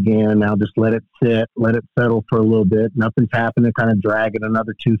do it again. Now just let it sit, let it settle for a little bit. Nothing's happening. Kind of drag it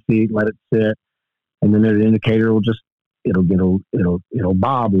another 2 feet, let it sit, and then the indicator will just it'll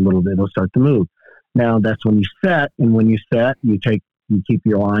bob a little bit. It'll start to move. Now that's when you set, and when you set, you keep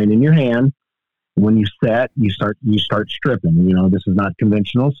your line in your hand. When you set, you start stripping. You know, this is not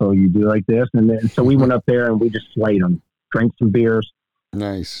conventional, so you do like this, and then so we went up there and we just slayed them, drank some beers.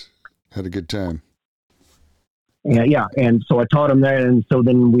 Nice, had a good time. Yeah, and so I taught him that, and so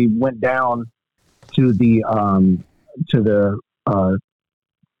then we went down to the to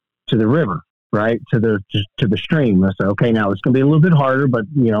the river, right? To the stream. I said, okay, now it's going to be a little bit harder, but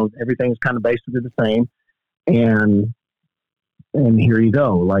everything's kind of basically the same. And here you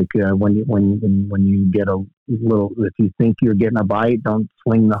go. Like when you get a little, if you think you're getting a bite, don't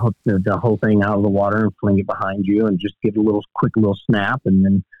fling the whole thing out of the water and fling it behind you, and just give a quick little snap, and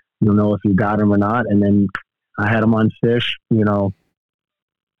then you'll know if you got them or not. And then I had them on fish.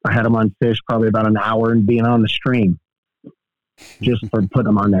 I had them on fish probably about an hour and being on the stream, just for putting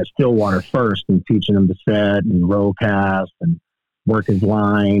them on that still water first and teaching him to set and roll cast and work his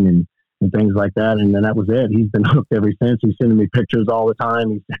line and things like that. And then that was it. He's been hooked ever since. He's sending me pictures all the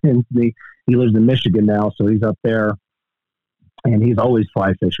time. He lives in Michigan now, so he's up there, and he's always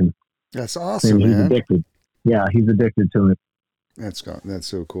fly fishing. That's awesome, and he's man. addicted. Yeah, he's addicted to it. That's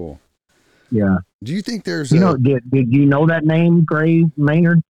so cool. Yeah. Do you think there's did you know that name, Gray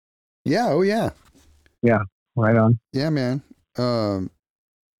Maynard? Yeah. Oh yeah. Yeah. Right on. Yeah, man. I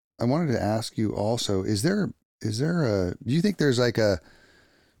wanted to ask you also, do you think there's like a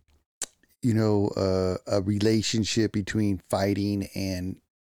relationship between fighting and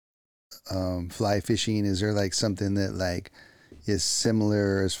fly fishing? Is there like something that like is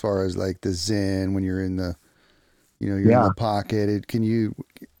similar as far as like the zen when you're in the in the pocket? Good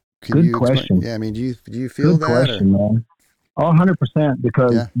question. Yeah, I mean, do you feel Good that? Question, man. 100%,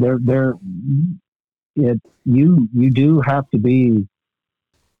 because you do have to be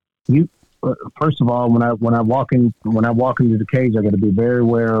first of all, when I walk into the cage, I got to be very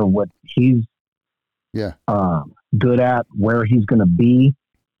aware of what he's good at, where he's going to be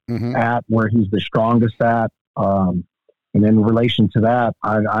at, where he's the strongest at, and in relation to that,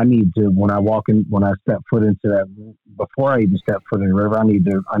 I need to, when I step foot into that, before I even step foot in the river, I need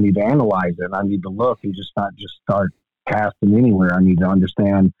to analyze it. I need to look and not just start casting anywhere. I need to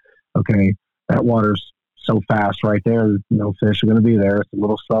understand, okay, that water's so fast right there. No fish are going to be there. It's a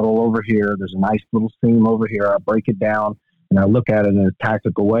little subtle over here. There's a nice little seam over here. I break it down and I look at it in a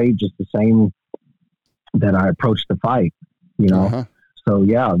tactical way, just the same that I approach the fight, So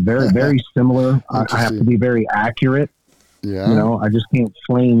yeah, very, very similar. I have to be very accurate. Yeah. I just can't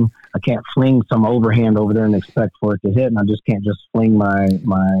fling. I can't fling some overhand over there and expect for it to hit. And I just can't just fling my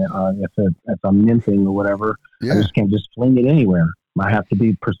if I'm nymphing or whatever. Yeah. I just can't just fling it anywhere. I have to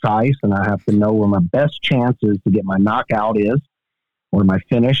be precise, and I have to know where my best chances to get my knockout is, or my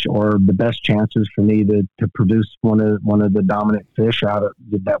finish, or the best chances for me to produce one of the dominant fish out of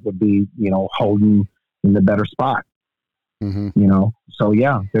that would be holding in the better spot. So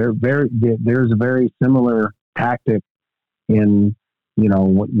yeah, there's a very similar tactic in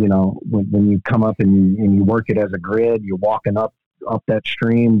when you come up and you work it as a grid, you're walking up that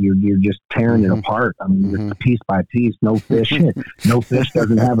stream, you're just tearing it apart. I mean, just piece by piece. No fish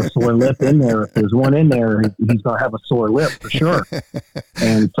doesn't have a sore lip in there. If there's one in there, he's gonna have a sore lip for sure.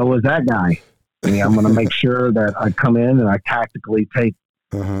 And so is that guy. I mean, I'm gonna make sure that I come in and I tactically take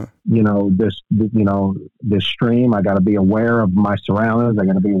this stream. I got to be aware of my surroundings. I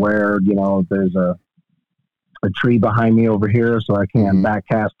got to be aware, there's a tree behind me over here, so I can't back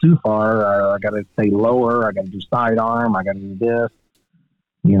cast too far. I got to stay lower. I got to do sidearm. I got to do this.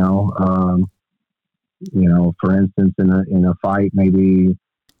 For instance, in a fight, maybe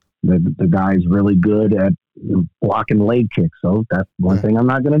the guy's really good at blocking leg kicks. So that's one thing I'm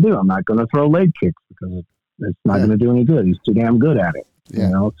not going to do. I'm not going to throw leg kicks because it's not going to do any good. He's too damn good at it.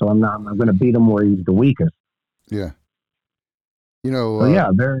 So I'm going to beat him where he's the weakest. Yeah.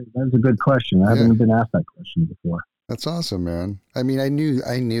 That's a good question. I haven't been asked that question before. That's awesome, man. I mean, I knew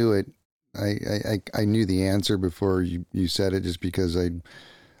it. I knew the answer before you said it, just because I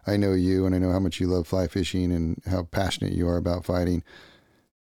know you and I know how much you love fly fishing and how passionate you are about fighting.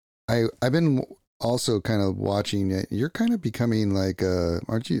 I've been also kind of watching it. You're kind of becoming like are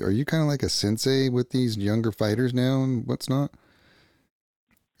you kind of like a sensei with these younger fighters now and what's not?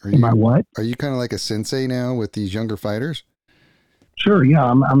 Am I what? Are you kind of like a sensei now with these younger fighters? Sure. Yeah.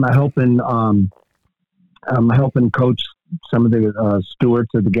 I'm helping coach some of the stewards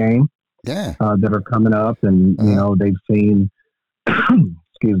of the game. Yeah. That are coming up, and they've seen,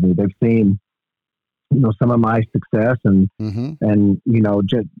 excuse me, they've seen, some of my success, and just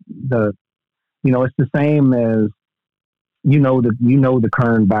it's the same as the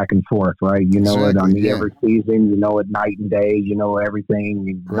current back and forth, right? It on every season, it night and day, everything,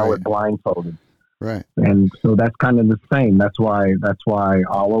 it blindfolded. Right. And so that's kind of the same. That's why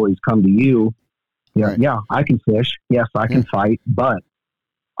I'll always come to you. Yeah. Right. Yeah. I can fish. Yes, I can fight, but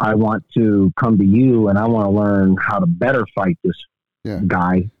I want to come to you and I want to learn how to better fight this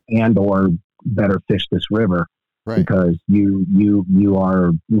guy and, or better fish this river. Right. Because you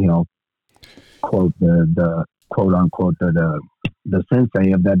are, quote, the quote unquote the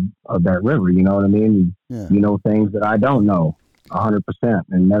sensei of that river. You know what I mean? Yeah. You know things that I don't know 100%,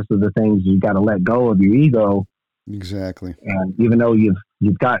 and that's the things you got to let go of your ego. Exactly. And even though you've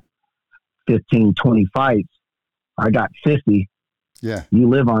got 15, 20 fights, I got 50. Yeah. You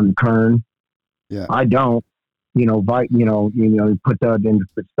live on the Kern. Yeah. I don't. You know, put that into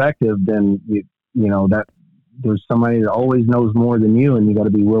perspective. Then you know that there's somebody that always knows more than you, and you got to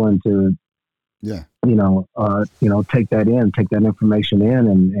be willing to. Yeah. Take that information in,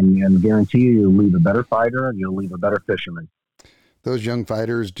 and guarantee you'll leave a better fighter and you'll leave a better fisherman. Do those young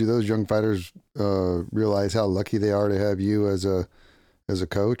fighters realize how lucky they are to have you as a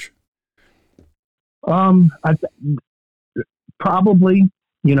coach? Probably,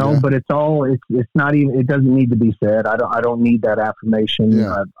 Yeah. but it's not even, it doesn't need to be said. I don't need that affirmation.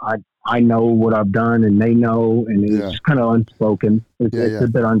 Yeah. I know what I've done and they know, and it's Yeah. just kind of unspoken. It's a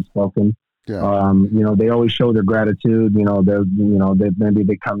bit unspoken. Yeah. They always show their gratitude. Maybe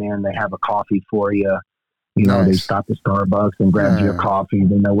they come in, they have a coffee for you. Nice. They stop at Starbucks and grab you a coffee.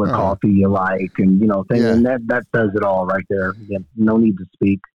 They know what coffee you like, and and that does it all right there. Yeah, no need to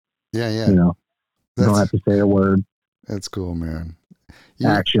speak. Yeah, yeah. You don't have to say a word. That's cool, man.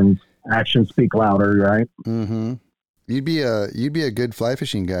 Actions speak louder, right? Mm-hmm. You'd be a good fly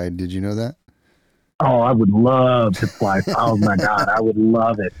fishing guide. Did you know that? Oh, I would love to fly. Oh my God, I would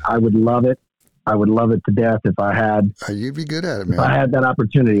love it. I would love it to death if I had. You'd be good at it, man. If I had that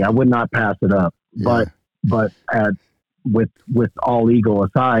opportunity, I would not pass it up. Yeah. But with all ego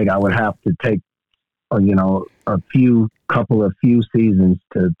aside, I would have to take, a few seasons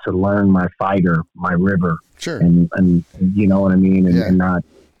to learn my fighter, my river. Sure. And you know what I mean? And not.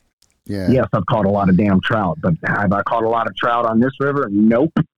 Yeah. Yes, I've caught a lot of damn trout, but have I caught a lot of trout on this river?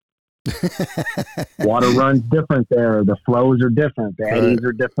 Nope. Water runs different there. The flows are different. The eddies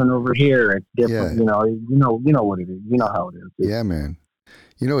are different over here. It's different. Yeah. You know what it is. You know how it is. Yeah, man.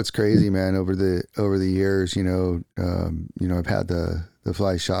 It's crazy, man. Over the years, I've had the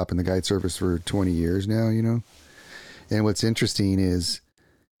fly shop and the guide service for 20 years now. And what's interesting is,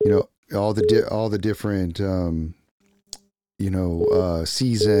 all the different,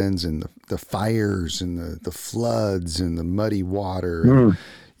 seasons and the fires and the floods and the muddy water. And,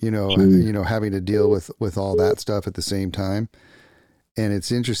 having to deal with all that stuff at the same time. And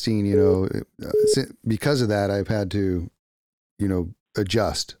it's interesting, because of that, I've had to,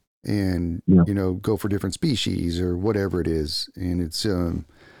 adjust and, go for different species or whatever it is. And it's,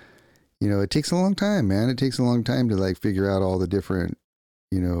 it takes a long time, man. It takes a long time to figure out all the different,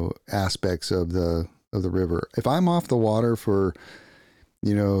 aspects of the river. If I'm off the water for,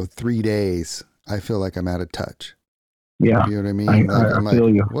 3 days, I feel like I'm out of touch. Yeah. You know what I mean? I feel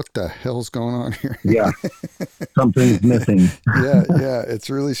you. What the hell's going on here? Yeah. Something's missing. Yeah. It's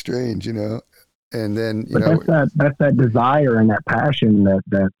really strange, And then, that's that desire and that passion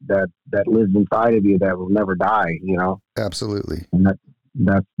that lives inside of you that will never die, Absolutely. And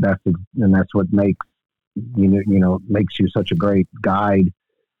that's what makes, makes you such a great guide,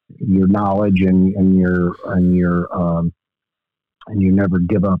 your knowledge and your never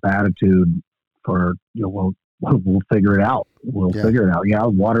give up attitude for, we'll figure it out. We'll figure it out. Yeah.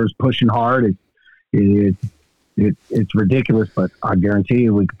 Water's pushing hard. It's ridiculous, but I guarantee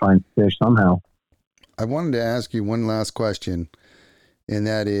you we can find fish somehow. I wanted to ask you one last question. And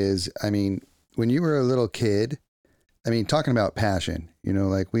that is, when you were a little kid, talking about passion,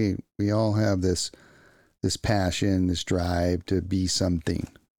 we all have this passion, this drive to be something.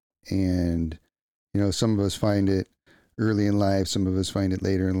 And, some of us find it early in life. Some of us find it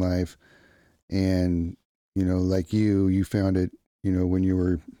later in life. And, like you found it, when you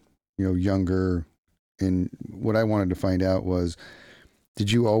were, younger. And what I wanted to find out was,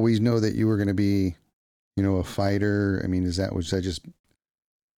 did you always know that you were going to be, a fighter? Was that just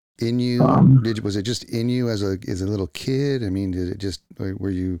in you? Was it just in you as a little kid? Did it just, were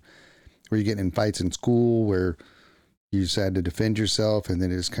you getting in fights in school where you just had to defend yourself and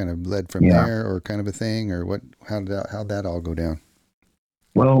then it just kind of led from there, or kind of a thing, or what, how'd that all go down?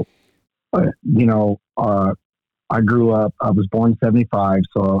 Well, I grew up, I was born in 75.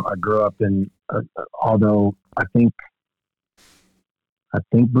 So I grew up in, although I think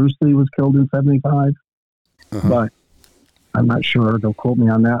Bruce Lee was killed in 75. Uh-huh. But I'm not sure. Don't quote me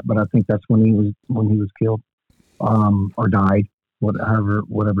on that. But I think that's when he was killed, or died.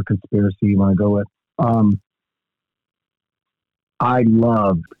 Whatever conspiracy you want to go with. I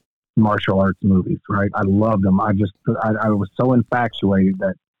loved martial arts movies. Right, I loved them. I was so infatuated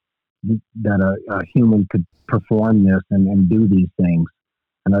that a human could perform this and do these things,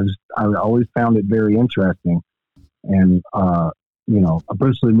 and I always found it very interesting. And a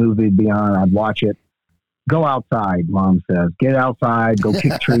Bruce Lee movie would be on. I'd watch it. go outside. Mom says, get outside, go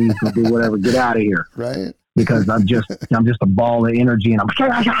kick trees, go do whatever, get out of here. Right. Because I'm just a ball of energy, and I'm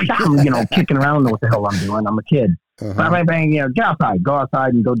kicking around. I don't know what the hell I'm doing. I'm a kid. Bang, bang, bang, get outside, go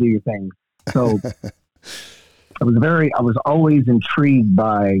outside and go do your thing. So I was always intrigued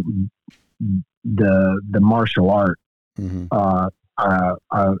by the martial art. Mm-hmm. I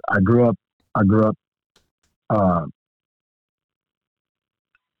grew up.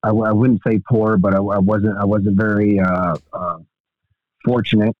 I wouldn't say poor, but I wasn't very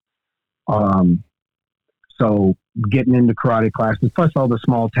fortunate. So getting into karate classes, plus all the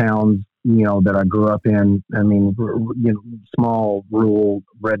small towns, that I grew up in. I mean, small rural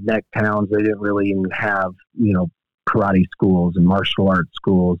redneck towns. They didn't really even have, karate schools and martial arts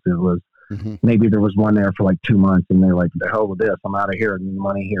schools. It was maybe there was one there for like 2 months, and they're like, the hell with this, I'm out of here,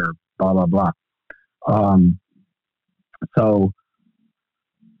 money here, blah blah blah. So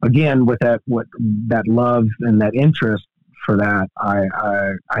again, with that love and that interest for that,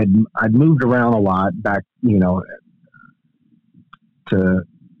 I'd moved around a lot back,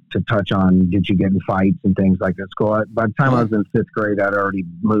 to touch on, did you get in fights and things like that. So by the time I was in 5th grade, I'd already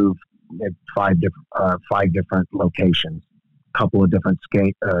moved at 5 different locations, a couple of different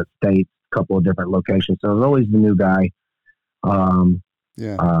states, a couple of different locations. So I was always the new guy. I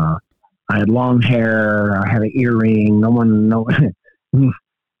had long hair. I had an earring. Nobody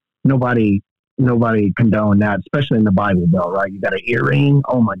condoned that, especially in the Bible Belt, right? You got an earring.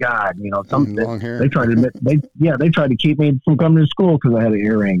 Oh my God. Long hair. They tried to keep me from coming to school because I had an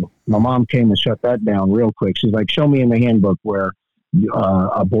earring. My mom came and shut that down real quick. She's like, show me in the handbook where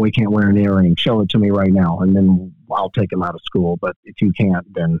a boy can't wear an earring. Show it to me right now. And then I'll take him out of school. But if you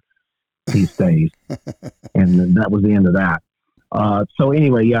can't, then he stays. And that was the end of that. So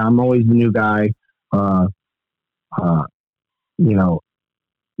anyway, I'm always the new guy.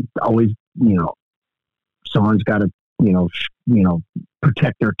 Always, someone's got to,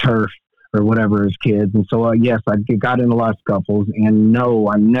 protect their turf or whatever as kids. And so, yes, I got in a lot of scuffles, and no,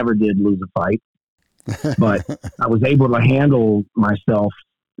 I never did lose a fight, but I was able to handle myself.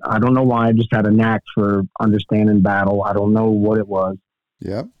 I don't know why. I just had a knack for understanding battle. I don't know what it was.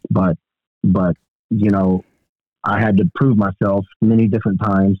 Yep. But, I had to prove myself many different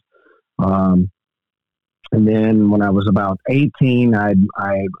times. And then when I was about 18, I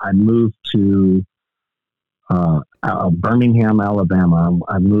moved to Birmingham, Alabama.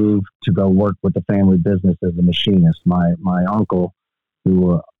 I moved to go work with the family business as a machinist. My uncle,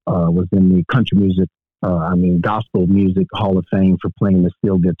 who was in the country music, gospel music Hall of Fame for playing the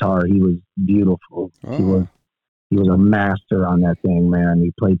steel guitar. He was beautiful. Oh. He was a master on that thing, man.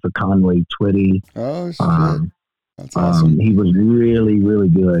 He played for Conway Twitty. Oh, shit. That's awesome. He was really, really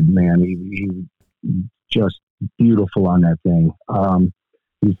good, man. He just beautiful on that thing.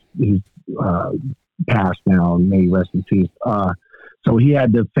 He's passed now, may he rest in peace. So he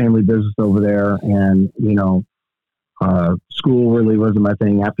had the family business over there, and school really wasn't my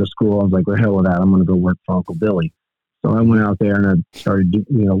thing. After school, I was like, well, hell with that, I'm going to go work for Uncle Billy. So I went out there and I started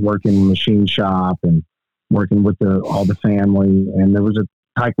working in the machine shop and working with all the family, and there was a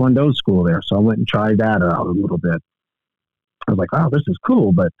Taekwondo school there, so I went and tried that out a little bit. I was like, wow, this is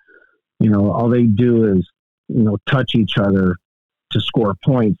cool, but all they do is, touch each other to score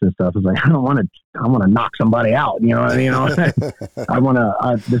points and stuff. It's like, I want to knock somebody out. I want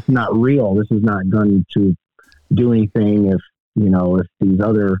to, this is not real. This is not going to do anything if these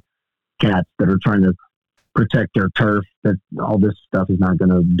other cats that are trying to protect their turf, that all this stuff is not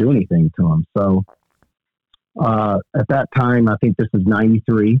going to do anything to them. So, at that time, I think this is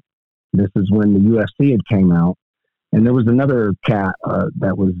 93. This is when the UFC had came out. And there was another cat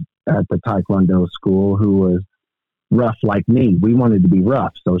that was at the Taekwondo school who was rough like me. We wanted to be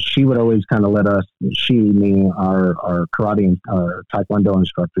rough. So she would always kind of let us, our karate and Taekwondo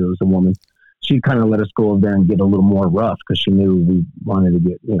instructor, was a woman. She'd kind of let us go over there and get a little more rough because she knew we wanted to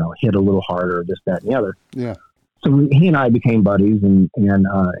get, hit a little harder, this, that, and the other. Yeah. So he and I became buddies, and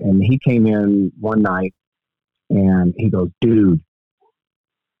he came in one night and he goes, dude,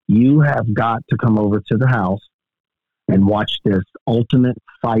 you have got to come over to the house and watch this Ultimate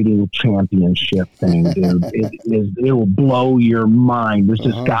Fighting Championship thing, dude. It will blow your mind. There's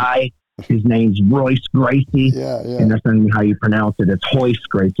this guy, his name's Royce Gracie. Yeah. And that's not even how you pronounce it. It's Hoyce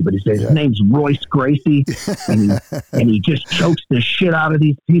Gracie, but he says his name's Royce Gracie, and he just chokes the shit out of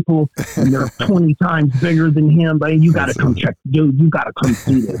these people, and they're 20 times bigger than him. But you got to come check, dude. You got to come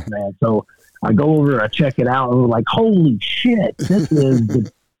see this, man. So I go over, I check it out, and we're like, holy shit, this is the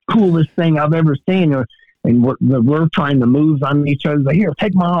coolest thing I've ever seen. And we're trying to move on each other. Like, here,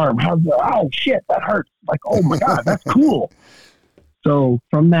 take my arm. Oh shit, that hurts. Like, oh my God, that's cool. So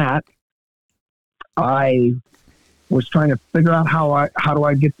from that, I was trying to figure out how do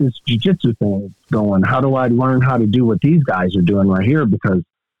I get this jiu-jitsu thing going? How do I learn how to do what these guys are doing right here? Because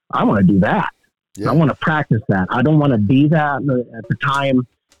I want to do that. Yeah. I want to practice that. I don't want to be that. At the time,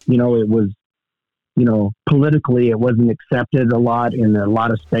 it was, politically it wasn't accepted a lot in a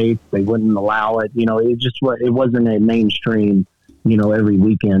lot of states. They wouldn't allow it. It wasn't a mainstream, every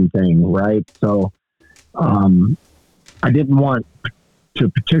weekend thing. Right. So, I didn't want to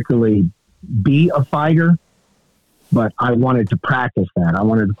particularly be a fighter, but I wanted to practice that. I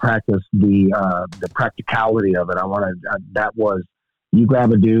wanted to practice the practicality of it. That was, you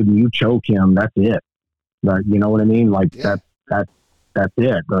grab a dude and you choke him, that's it. But you know what I mean? Like that's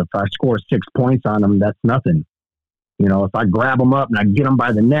it. But if I score 6 points on him, that's nothing. If I grab him up and I get him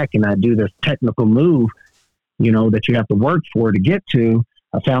by the neck and I do this technical move, that you have to work for to get to,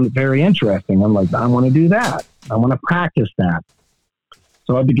 I found it very interesting. I'm like, I want to do that. I want to practice that.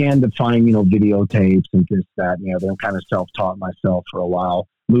 So I began to find, videotapes and this, that, and the other, and kind of self-taught myself for a while.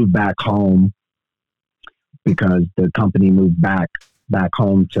 Moved back home because the company moved back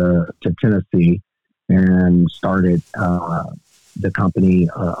home to Tennessee, and started the company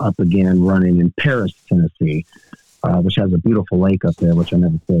up again, running in Paris, Tennessee, which has a beautiful lake up there, which I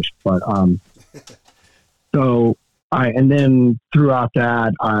never fished. But and then throughout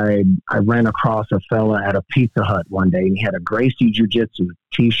that, I ran across a fella at a Pizza Hut one day, and he had a Gracie Jiu-Jitsu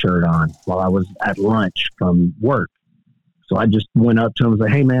t-shirt on while I was at lunch from work. So I just went up to him and was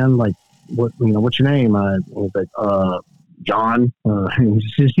like, "Hey man, like, what's your name?" I was like, John.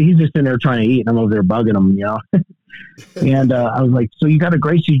 He's just in there trying to eat, and I'm over there bugging him, And I was like, "So you got a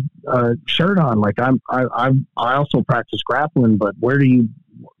Gracie shirt on? Like, I also practice grappling, but where do you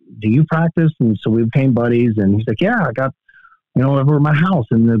practice?" And so we became buddies, and he's like, "Yeah, I got, over at my house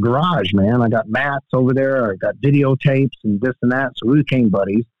in the garage, man. I got mats over there. I got videotapes and this and that." So we became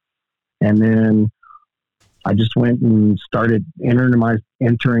buddies. And then I just went and started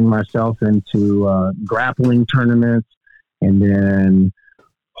entering myself into grappling tournaments. And then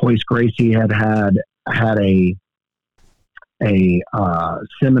Royce Gracie had a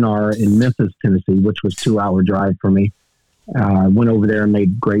seminar in Memphis, Tennessee, which was 2-hour drive for me. Went over there and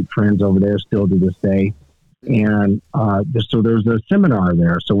made great friends over there, still to this day. And so there's a seminar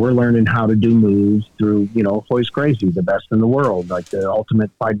there. So we're learning how to do moves through, Royce Gracie, the best in the world, like the Ultimate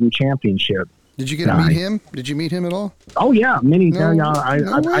Fighting Championship. Did you get to meet him? Did you meet him at all? Oh yeah, many times.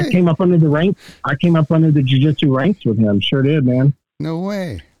 I came up under the ranks. I came up under the jiu-jitsu ranks with him. Sure did, man. No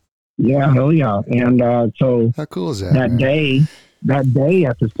way. Yeah, hell yeah. And so how cool is that? That day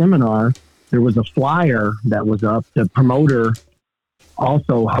at the seminar, there was a flyer that was up. The promoter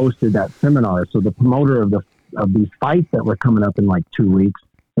also hosted that seminar. So the promoter of these fights that were coming up in like 2 weeks,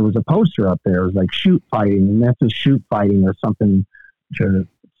 there was a poster up there. It was like shoot fighting, and that's a shoot fighting or something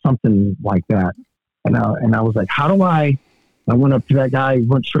like that. And I was like, I went up to that guy,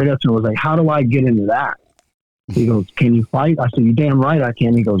 went straight up to him, and was like, "How do I get into that?" He goes, "Can you fight?" I said, "You damn right I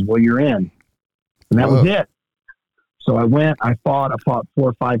can." He goes, "Well, you're in." And that was it. So I went, I fought 4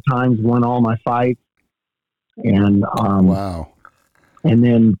 or 5 times, won all my fights. And, wow. And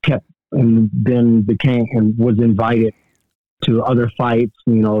then was invited to other fights,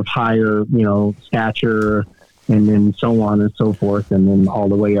 of higher, stature, and then so on and so forth. And then all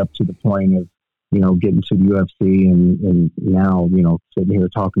the way up to the point of, getting to the UFC and now, sitting here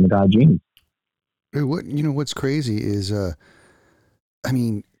talking to Guy Jeans. What's crazy is,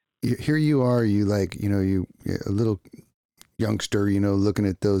 here you are, you a little youngster, looking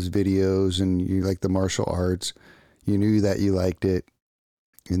at those videos, and you like the martial arts. You knew that you liked it.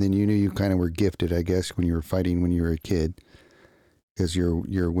 And then you knew you kind of were gifted, I guess, when you were fighting when you were a kid, because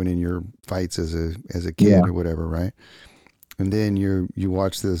you're winning your fights as a kid or whatever, right? And then you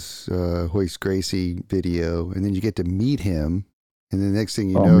watch this Royce Gracie video, and then you get to meet him, and the next thing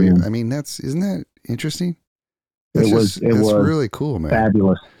you know, isn't that interesting? It was really cool, man.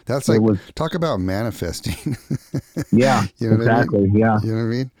 Fabulous. That's talk about manifesting. Yeah, exactly. I mean? Yeah. You know what I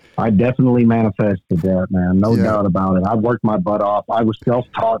mean? I definitely manifested that, man. No doubt about it. I worked my butt off. I was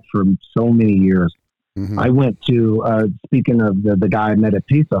self-taught for so many years. Mm-hmm. I went to, speaking of the guy I met at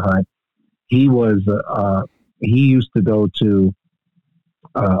Pizza Hut, he used to go to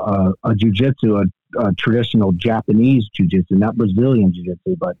a jiu-jitsu, a traditional Japanese jiu-jitsu, not Brazilian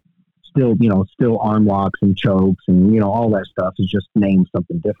jiu-jitsu, but still arm locks and chokes and, all that stuff is just named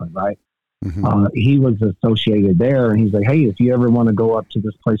something different, right? Mm-hmm. He was associated there, and he's like, "Hey, if you ever want to go up to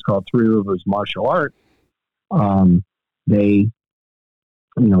this place called Three Rivers Martial Arts, they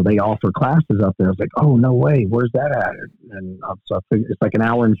offer classes up there." I was like, "Oh, no way. Where's that at?" And so I figured it's like an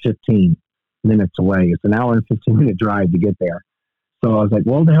hour and 15 minutes away. It's an hour and 15-minute drive to get there. So I was like,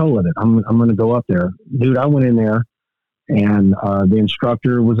 well, the hell with it. I'm going to go up there. Dude, I went in there, and the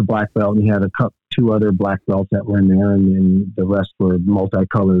instructor was a black belt, and he had two other black belts that were in there, and then the rest were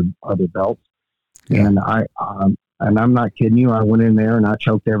multicolored other belts. Yeah. And I'm not kidding you. I went in there and I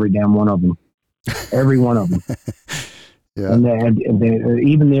choked every damn one of them. Every one of them. Yeah. And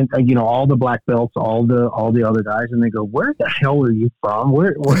even then, you know, all the black belts, all the other guys, and they go, "Where the hell are you from?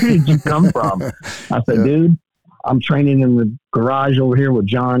 Where did you come from?" I said, "Dude, I'm training in the garage over here with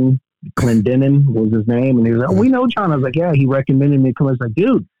John Clendenin was his name." And he was like, "Oh, we know John." I was like, "Yeah, he recommended me to come." I was like,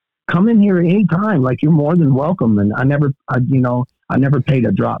 "Dude, come in here anytime. Like, you're more than welcome." And I never paid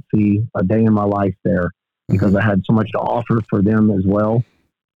a drop fee a day in my life there because I had so much to offer for them as well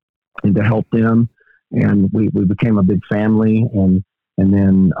and to help them. And we became a big family, and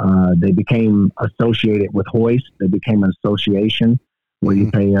then they became associated with Hoist. They became an association where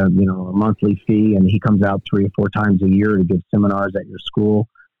you pay a monthly fee, and he comes out 3 or 4 times a year to give seminars at your school.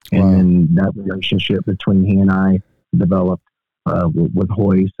 And then that relationship between he and I developed with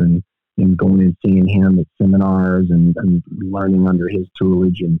Hoist, and going and seeing him at seminars and learning under his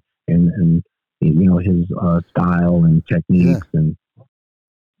tutelage and you know, his style and techniques. And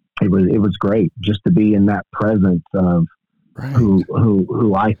it was great just to be in that presence of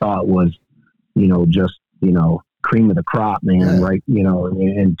who I thought was, you know, just, you know, cream of the crop, man. Right. You know,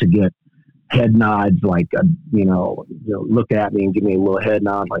 and to get head nods, like, you know, look at me and give me a little head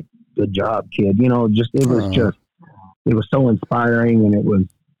nod, like, "Good job, kid." You know, just, it was so inspiring, and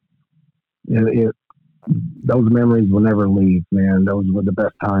those memories will never leave, man. Those were the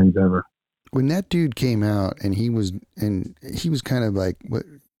best times ever. When that dude came out, and he was kind of like,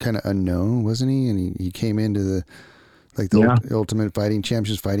 kind of unknown, wasn't he? And he came into the Ultimate Fighting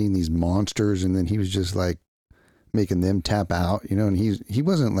Champions, fighting these monsters, and then he was just like making them tap out, you know. And he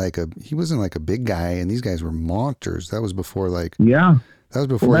wasn't like a big guy, and these guys were monsters. That was before you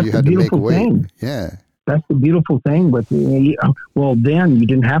had to make weight. Yeah. That's the beautiful thing with well, then you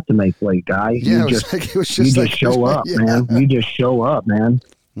didn't have to make weight, guy. Yeah, you just show up, man. You just show up, man.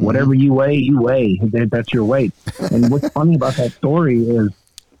 Mm-hmm. Whatever you weigh. That's your weight. And what's funny about that story is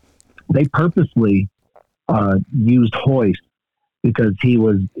they purposely used Hoist because he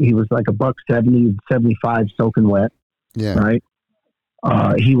was like a $170, 75 soaking wet. Yeah. Right.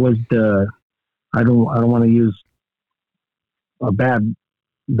 He was I don't want to use the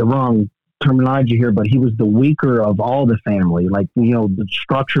wrong terminology here, but he was the weaker of all the family, like, you know, the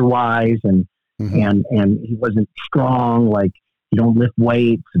structure wise, and he wasn't strong. Like, you don't lift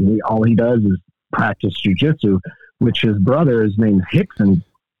weights, and all he does is practice jiu-jitsu, which his brother is named Hickson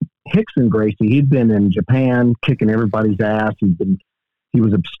Gracie. He'd been in Japan kicking everybody's ass. He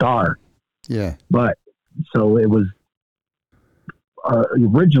was a star. Yeah. But so it was,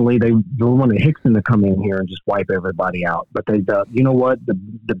 originally they wanted Hickson to come in here and just wipe everybody out. But you know what?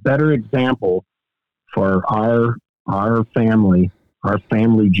 The better example for our family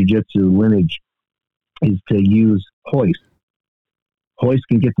jiu-jitsu lineage is to use Hoist. Hoist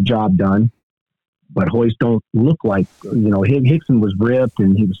can get the job done, but Hoist don't look like, you know, Hickson was ripped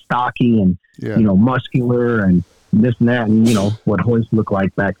and he was stocky and, you know, muscular and this and that. And, you know, what Hoist looked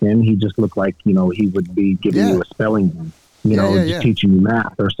like back then, he just looked like, you know, he would be giving you a spelling bee. Just teaching you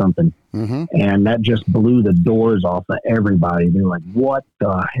math or something. Mm-hmm. And that just blew the doors off of everybody. They were like, "What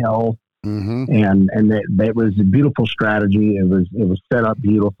the hell?" Mm-hmm. And that was a beautiful strategy. It was set up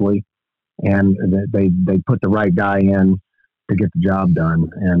beautifully, and they put the right guy in to get the job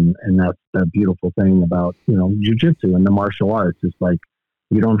done. And that's the beautiful thing about, you know, jiu-jitsu and the martial arts. It's like,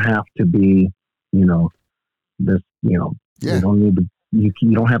 you don't have to be, you know, this, you know, you don't need to, you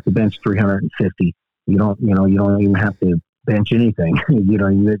don't have to bench 350. You don't even have to bench anything. You know,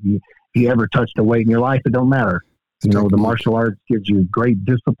 if you ever touched a weight in your life, it don't matter. You know, the martial arts gives you great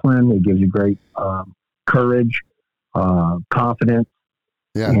discipline. It gives you great courage, confidence,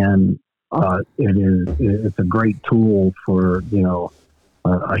 and it's a great tool for, you know,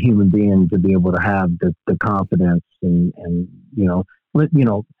 a human being to be able to have the confidence and you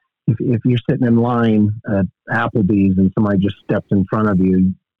know, if you're sitting in line at Applebee's and somebody just steps in front of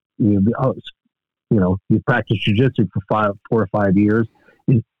you, you know, you practice jiu-jitsu for 4 or 5 years.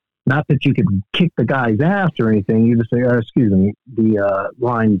 Not that you could kick the guy's ass or anything. You just say, "Excuse me, the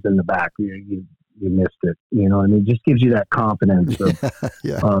line's in the back. You missed it." You know, and it just gives you that confidence of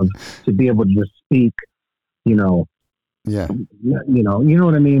to be able to just speak. You know, you know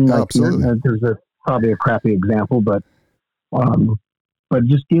what I mean. Like, absolutely. There's probably a crappy example, but it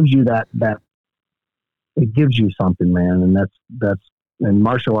just gives you that it gives you something, man. And that's and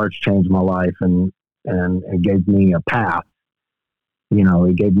martial arts changed my life, and it gave me a path. You know,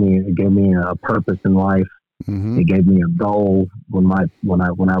 it gave me a purpose in life It gave me a goal. When I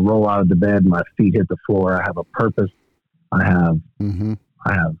roll out of the bed, my feet hit the floor. I have a purpose. I have,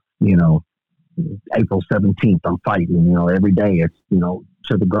 you know, April 17th, I'm fighting, you know, every day it's, you know,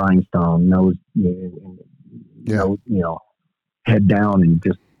 to the grindstone, head down and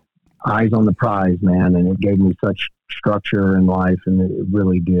just eyes on the prize, man. And it gave me such structure in life, and it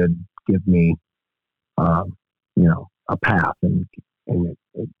really did give me, you know, a path, and it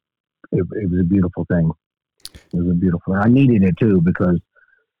was a beautiful thing. It was a beautiful thing. I needed it too, because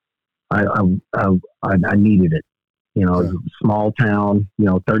I needed it. You know, Yeah. small town, you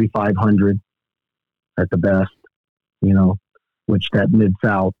know, 3,500 at the best, you know, which that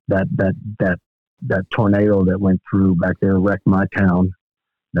Mid-South, that tornado that went through back there wrecked my town.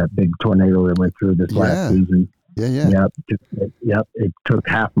 That big tornado that went through this last season. Yeah. Yep. It took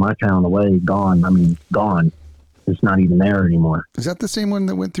half my town away, gone. I mean, gone. It's not even there anymore. Is that the same one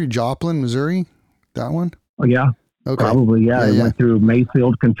that went through Joplin, Missouri? That one? Oh, yeah. Okay. Probably, yeah. It went through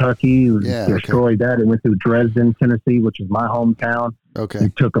Mayfield, Kentucky. Destroyed that. It went through Dresden, Tennessee, which is my hometown. Okay.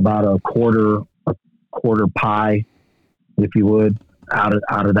 It took about a quarter pie, if you would, out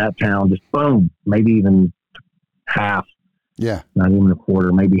of that town. Just boom, maybe even half. Yeah. Not even a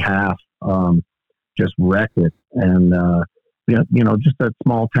quarter, maybe half. Just wrecked it. And, you know, just that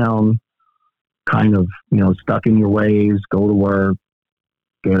small town kind of, you know, stuck in your ways, go to work,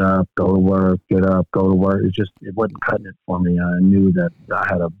 get up, go to work, get up, go to work. It wasn't cutting it for me. I knew that I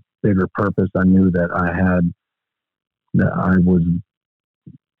had a bigger purpose. I knew that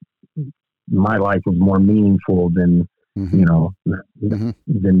my life was more meaningful than, you know,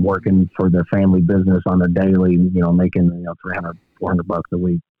 than working for the family business on a daily, you know, making, you know, $300-400 a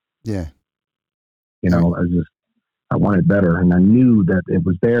week. Yeah. You know, I wanted better, and I knew that it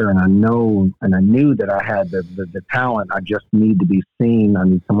was there, and I knew that I had the talent. I just need to be seen. I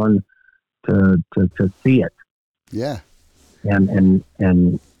need someone to see it. Yeah. And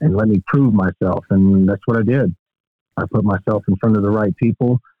let me prove myself. And that's what I did. I put myself in front of the right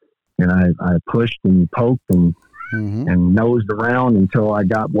people, and I pushed and poked and nosed around until I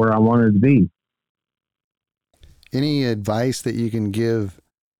got where I wanted to be. Any advice that you can give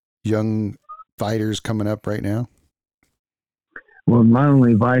young fighters coming up right now? Well, my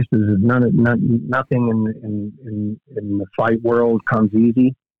only advice is nothing in the fight world comes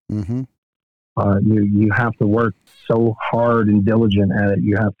easy. You have to work so hard and diligent at it.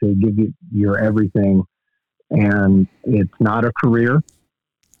 You have to give it your everything, and it's not a career.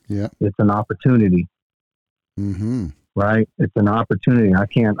 Yeah, it's an opportunity. Right? It's an opportunity. I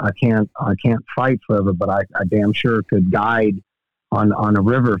can't fight forever, but I damn sure could guide on a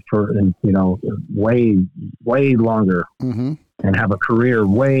river for, you know, way longer, and have a career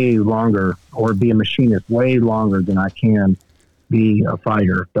way longer, or be a machinist way longer than I can be a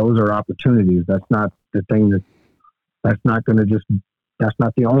fighter. Those are opportunities. That's not the thing that's not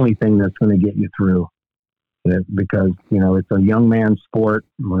the only thing that's going to get you through it, because, you know, it's a young man's sport.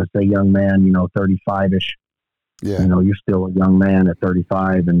 When I say young man, you know, 35-ish. Yeah. You know, you're still a young man at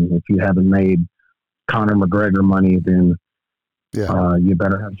 35, and if you haven't made Conor McGregor money, then you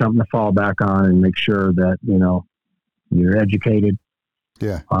better have something to fall back on, and make sure that, you know, you're educated.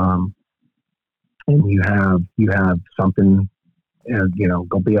 Yeah. And you have something, you know,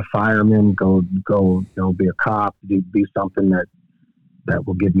 go be a fireman, go, you know, be a cop, be something that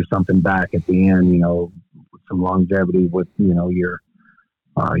will give you something back at the end, you know, some longevity with, you know, your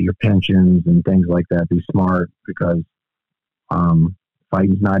pensions and things like that. Be smart, because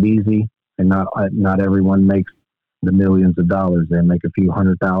fighting's not easy, and not everyone makes the millions of dollars. They make a few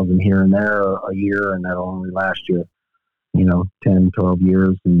 100,000 here and there a year, and that'll only last you, you know, 10, 12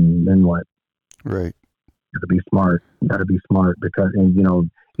 years, and then what? Right. Got to be smart, because, and, you know,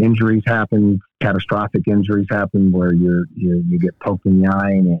 injuries happen, catastrophic injuries happen, where you get poked in the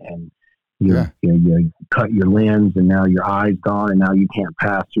eye, and you cut your lens, and now your eye's gone, and now you can't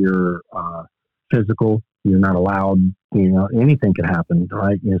pass your physical. You're not allowed. You know, anything can happen,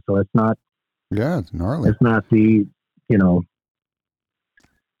 right? You know, so it's not. Yeah, it's gnarly. It's not the, you know,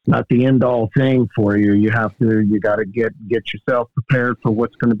 not the end all thing for you. You got to get yourself prepared for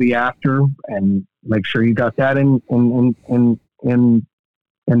what's going to be after, and make sure you got that in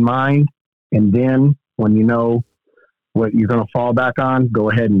mind. And then when you know what you're going to fall back on, go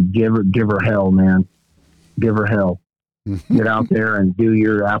ahead and give her hell, man. Give her hell. Get out there and do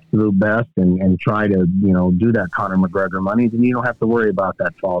your absolute best, and try to, you know, do that Conor McGregor money. Then you don't have to worry about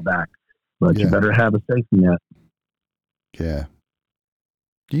that fallback, but you better have a safety net. Yeah.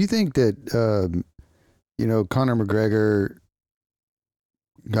 Do you think that, you know, Conor McGregor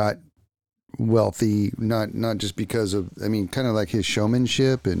got wealthy, not just because of, I mean, kind of like his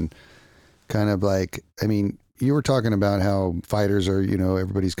showmanship, and kind of like, I mean, you were talking about how fighters are, you know,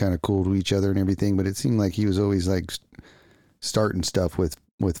 everybody's kind of cool to each other and everything, but it seemed like he was always like starting stuff with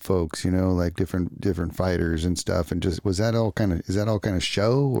folks, you know, like different fighters and stuff. And just, is that all kind of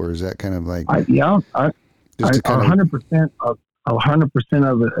show, or is that kind of like, just to kind 100% of 100%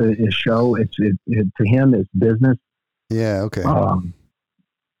 of it is show. It to him, it's business. Yeah. Okay.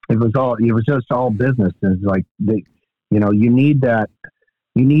 It was just all business. It's like you know, you need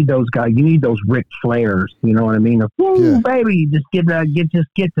those guys. You need those Ric Flairs. You know what I mean? Baby, just get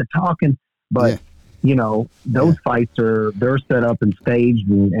to talking. But you know, those fights they're set up and staged,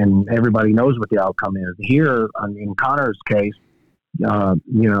 and everybody knows what the outcome is. Here, in Conor's case, you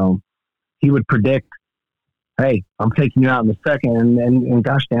know, he would predict, hey, I'm taking you out in the second, and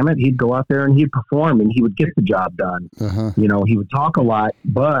gosh damn it, he'd go out there and he'd perform and he would get the job done. You know, he would talk a lot,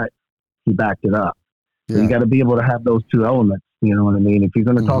 but he backed it up. So you got to be able to have those two elements. You know what I mean? If you're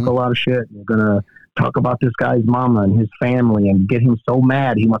going to talk a lot of shit, you're going to talk about this guy's mama and his family and get him so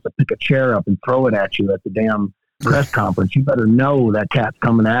mad he wants to pick a chair up and throw it at you at the damn press conference. You better know that cat's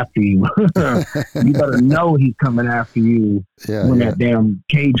coming after you. You better know he's coming after you when that damn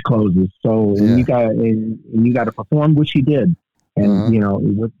cage closes. So and you got to perform, which he did, and you know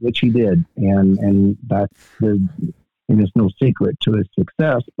which he did, and that's and it's no secret to his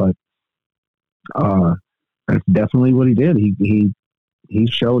success, but that's definitely what he did. He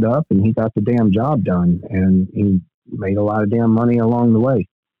showed up and he got the damn job done, and he made a lot of damn money along the way.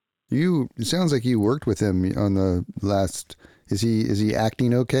 It sounds like you worked with him on the last. Is he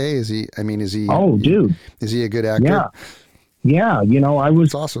acting okay? Is he Oh, dude. Is he a good actor? Yeah. You know, I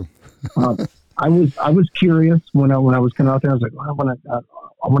was. That's awesome. I was curious when I was coming out there. I was like,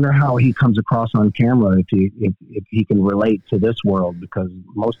 I wonder how he comes across on camera, if he can relate to this world, because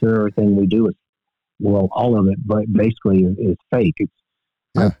most of everything we do is, well, all of it, but basically is fake. It's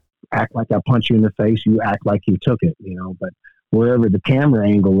I act like I punch you in the face, you act like you took it, you know. But wherever the camera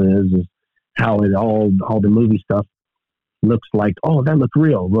angle is how it all the movie stuff looks like. Oh, that looked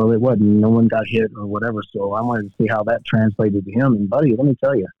real. Well, it wasn't. No one got hit or whatever. So I wanted to see how that translated to him. And buddy, let me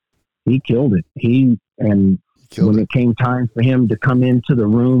tell you, he killed it. When it came time for him to come into the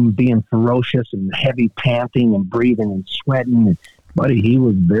room being ferocious and heavy panting and breathing and sweating, and buddy, he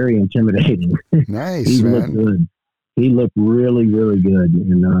was very intimidating. Nice, he man. looked good. He looked really, really good.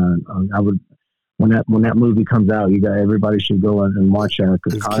 And I would, when that movie comes out, everybody should go and watch that,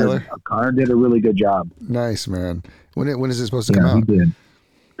 because Conor did a really good job. Nice, man. When is it supposed to come out? He did.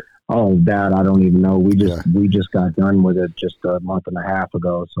 Oh, that I don't even know. We just got done with it just a month and a half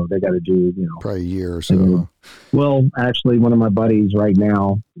ago, so they got to do, you know, probably a year or so. Well, actually, one of my buddies right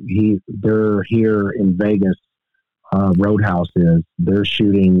now, they're here in Vegas. Roadhouse is. They're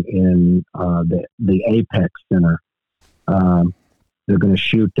shooting in the Apex Center. They're going to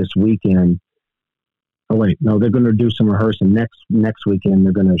shoot this weekend. Oh wait, no, they're going to do some rehearsing next weekend.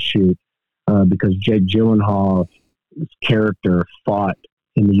 They're going to shoot because Jake Gyllenhaal's character fought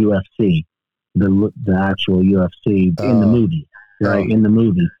in the UFC, the actual UFC in the movie, right? In the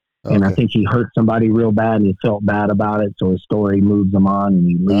movie. Okay. And I think he hurt somebody real bad and he felt bad about it. So his story moves him on and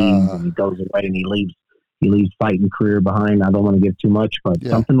he leaves and he goes away and he leaves fighting career behind. I don't want to get too much, but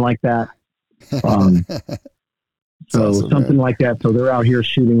something like that. Something like that. So they're out here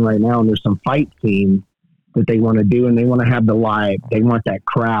shooting right now, and there's some fight scenes that they want to do, and they want to have they want that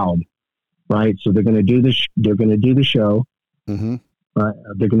crowd, right? So they're going to do they're going to do the show. Mm-hmm.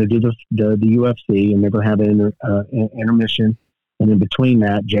 They're going to do the UFC, and they're going to have an intermission, and in between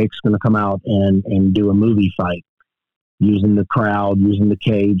that, Jake's going to come out and do a movie fight, using the crowd, using the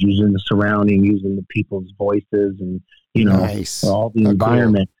cage, using the surrounding, using the people's voices, and you know, all the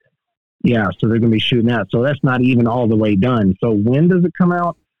environment. Cool. Yeah, so they're going to be shooting that. So that's not even all the way done. So when does it come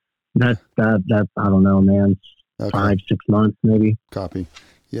out? That's I don't know, man. 5-6 months maybe. Copy.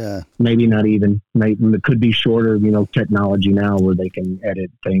 Yeah. Maybe not even. Maybe it could be shorter. You know, technology now where they can edit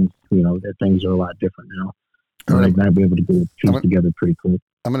things. You know, that things are a lot different now. So they might be able to get it together pretty quick.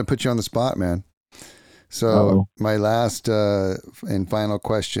 I'm going to put you on the spot, man. So my last and final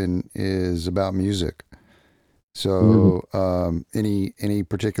question is about music. So any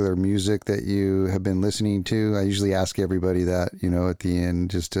particular music that you have been listening to? I usually ask everybody that, you know, at the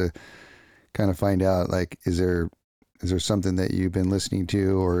end, just to kind of find out, like, is there something that you've been listening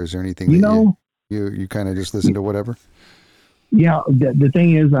to, or is there anything that you kind of just listen to whatever? Yeah. The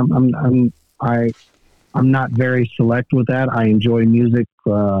thing is, I'm not very select with that. I enjoy music.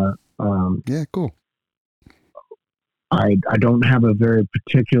 Yeah, cool. I don't have a very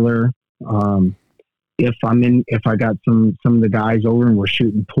particular, if I got some of the guys over and we're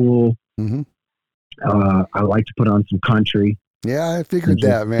shooting pool, I like to put on some country. Yeah, I figured Just,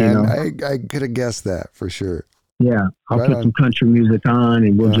 that, man. you know. I could have guessed that for sure. Yeah, I'll Right put on. some country music on,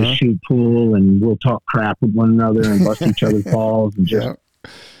 and we'll Uh-huh. just shoot pool, and we'll talk crap with one another and bust each other's balls, and just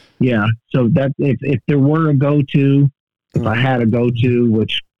Yeah. So that if there were a go-to, if I Mhm. had a go-to,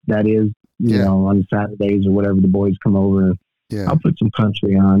 which that is, you Yeah. know, on Saturdays or whatever, the boys come over, Yeah. I'll put some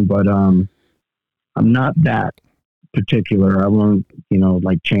country on. But I'm not that particular. I won't, you know,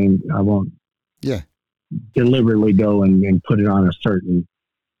 like change. I won't Yeah. deliberately go and put it on a certain,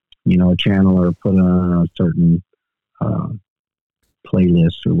 you know, channel or put it on a certain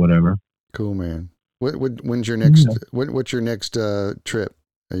playlist or whatever. Cool, man. When's your next? Yeah. What's your next trip?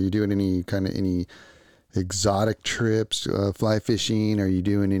 Are you doing any exotic trips, fly fishing? Are you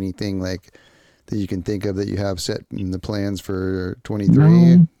doing anything like that you can think of that you have set in the plans for 23?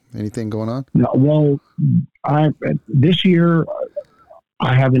 No. Anything going on? No, well, this year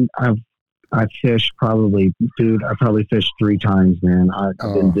I've fished probably, dude. I probably fished 3 times, man. I've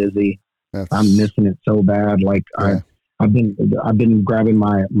been busy. That's, I'm missing it so bad. Like Yeah. I've been grabbing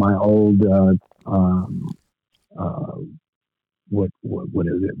my old what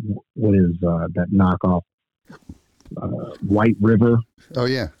is it? What is that knockoff White River? Oh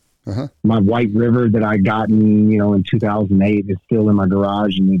yeah. My White River that I got in 2008 is still in my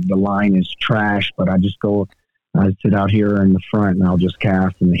garage, and the line is trash. But I just go, I sit out here in the front, and I'll just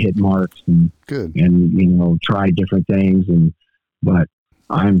cast and hit marks and Good. try different things. But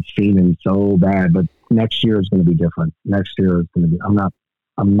I'm feeling so bad. But next year is going to be different. Next year is going to be.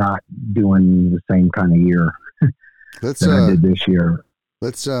 I'm not doing the same kind of year Let's that I did this year.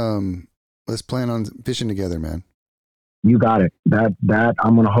 let's plan on fishing together, man. You got it. That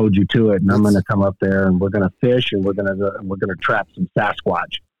I'm going to hold you to it, and I'm Let's- going to come up there, and we're going to fish, and we're going to trap some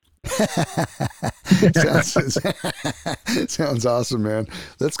Sasquatch. Sounds awesome, man.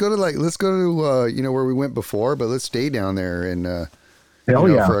 Let's go to where we went before, but let's stay down there and Hell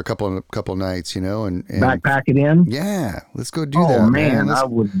yeah! for a couple nights, and Backpack it in. yeah, let's go do Oh that, man, Let's-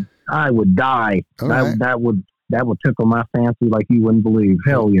 I would die. All right. That would tickle my fancy like you wouldn't believe.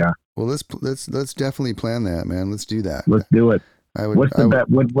 Hell yeah! Well, let's definitely plan that, man. Let's do that. Let's do it. I would. What's the best?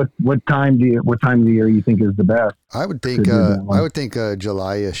 What time of the year you think is the best? I would think. to do that one? I would think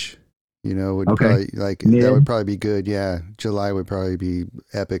July-ish. Would Okay. probably that Mid? would probably be good. Yeah, July would probably be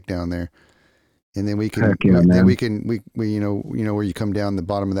epic down there. And then we can, Heck yeah, then man. we can, we where you come down the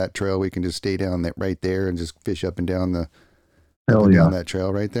bottom of that trail, we can just stay down that right there and just fish up and down Hell yeah! down that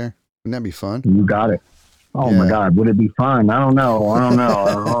trail right there. Wouldn't that be fun? You got it. Oh Yeah. my God, would it be fun? I don't know. It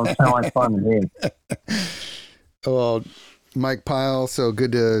don't sound like fun to me. Well, Mike Pyle, so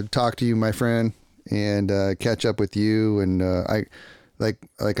good to talk to you, my friend, and catch up with you. And I,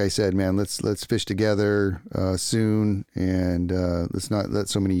 like I said, man, let's fish together soon, and let's not let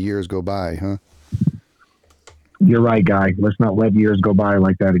so many years go by, huh? You're right, guy. Let's not let years go by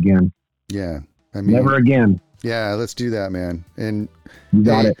like that again. Yeah, I mean, Never again. yeah, let's do that, man. And You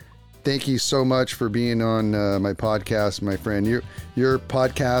got it. thank you so much for being on my podcast, my friend. Your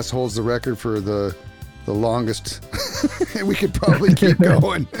podcast holds the record for the longest. We could probably keep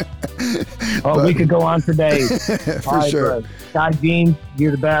going. Oh, we could go on today. For All right, sure. bro. Guy Jeans,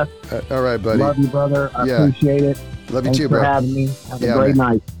 you're the best. All right, buddy. Love you, brother. I Yeah. appreciate it. Love you Thanks too, for bro. having me. Have Yeah, a great man.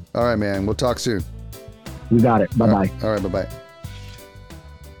 night. All right, man. We'll talk soon. You got it. Bye bye. All right, bye-bye.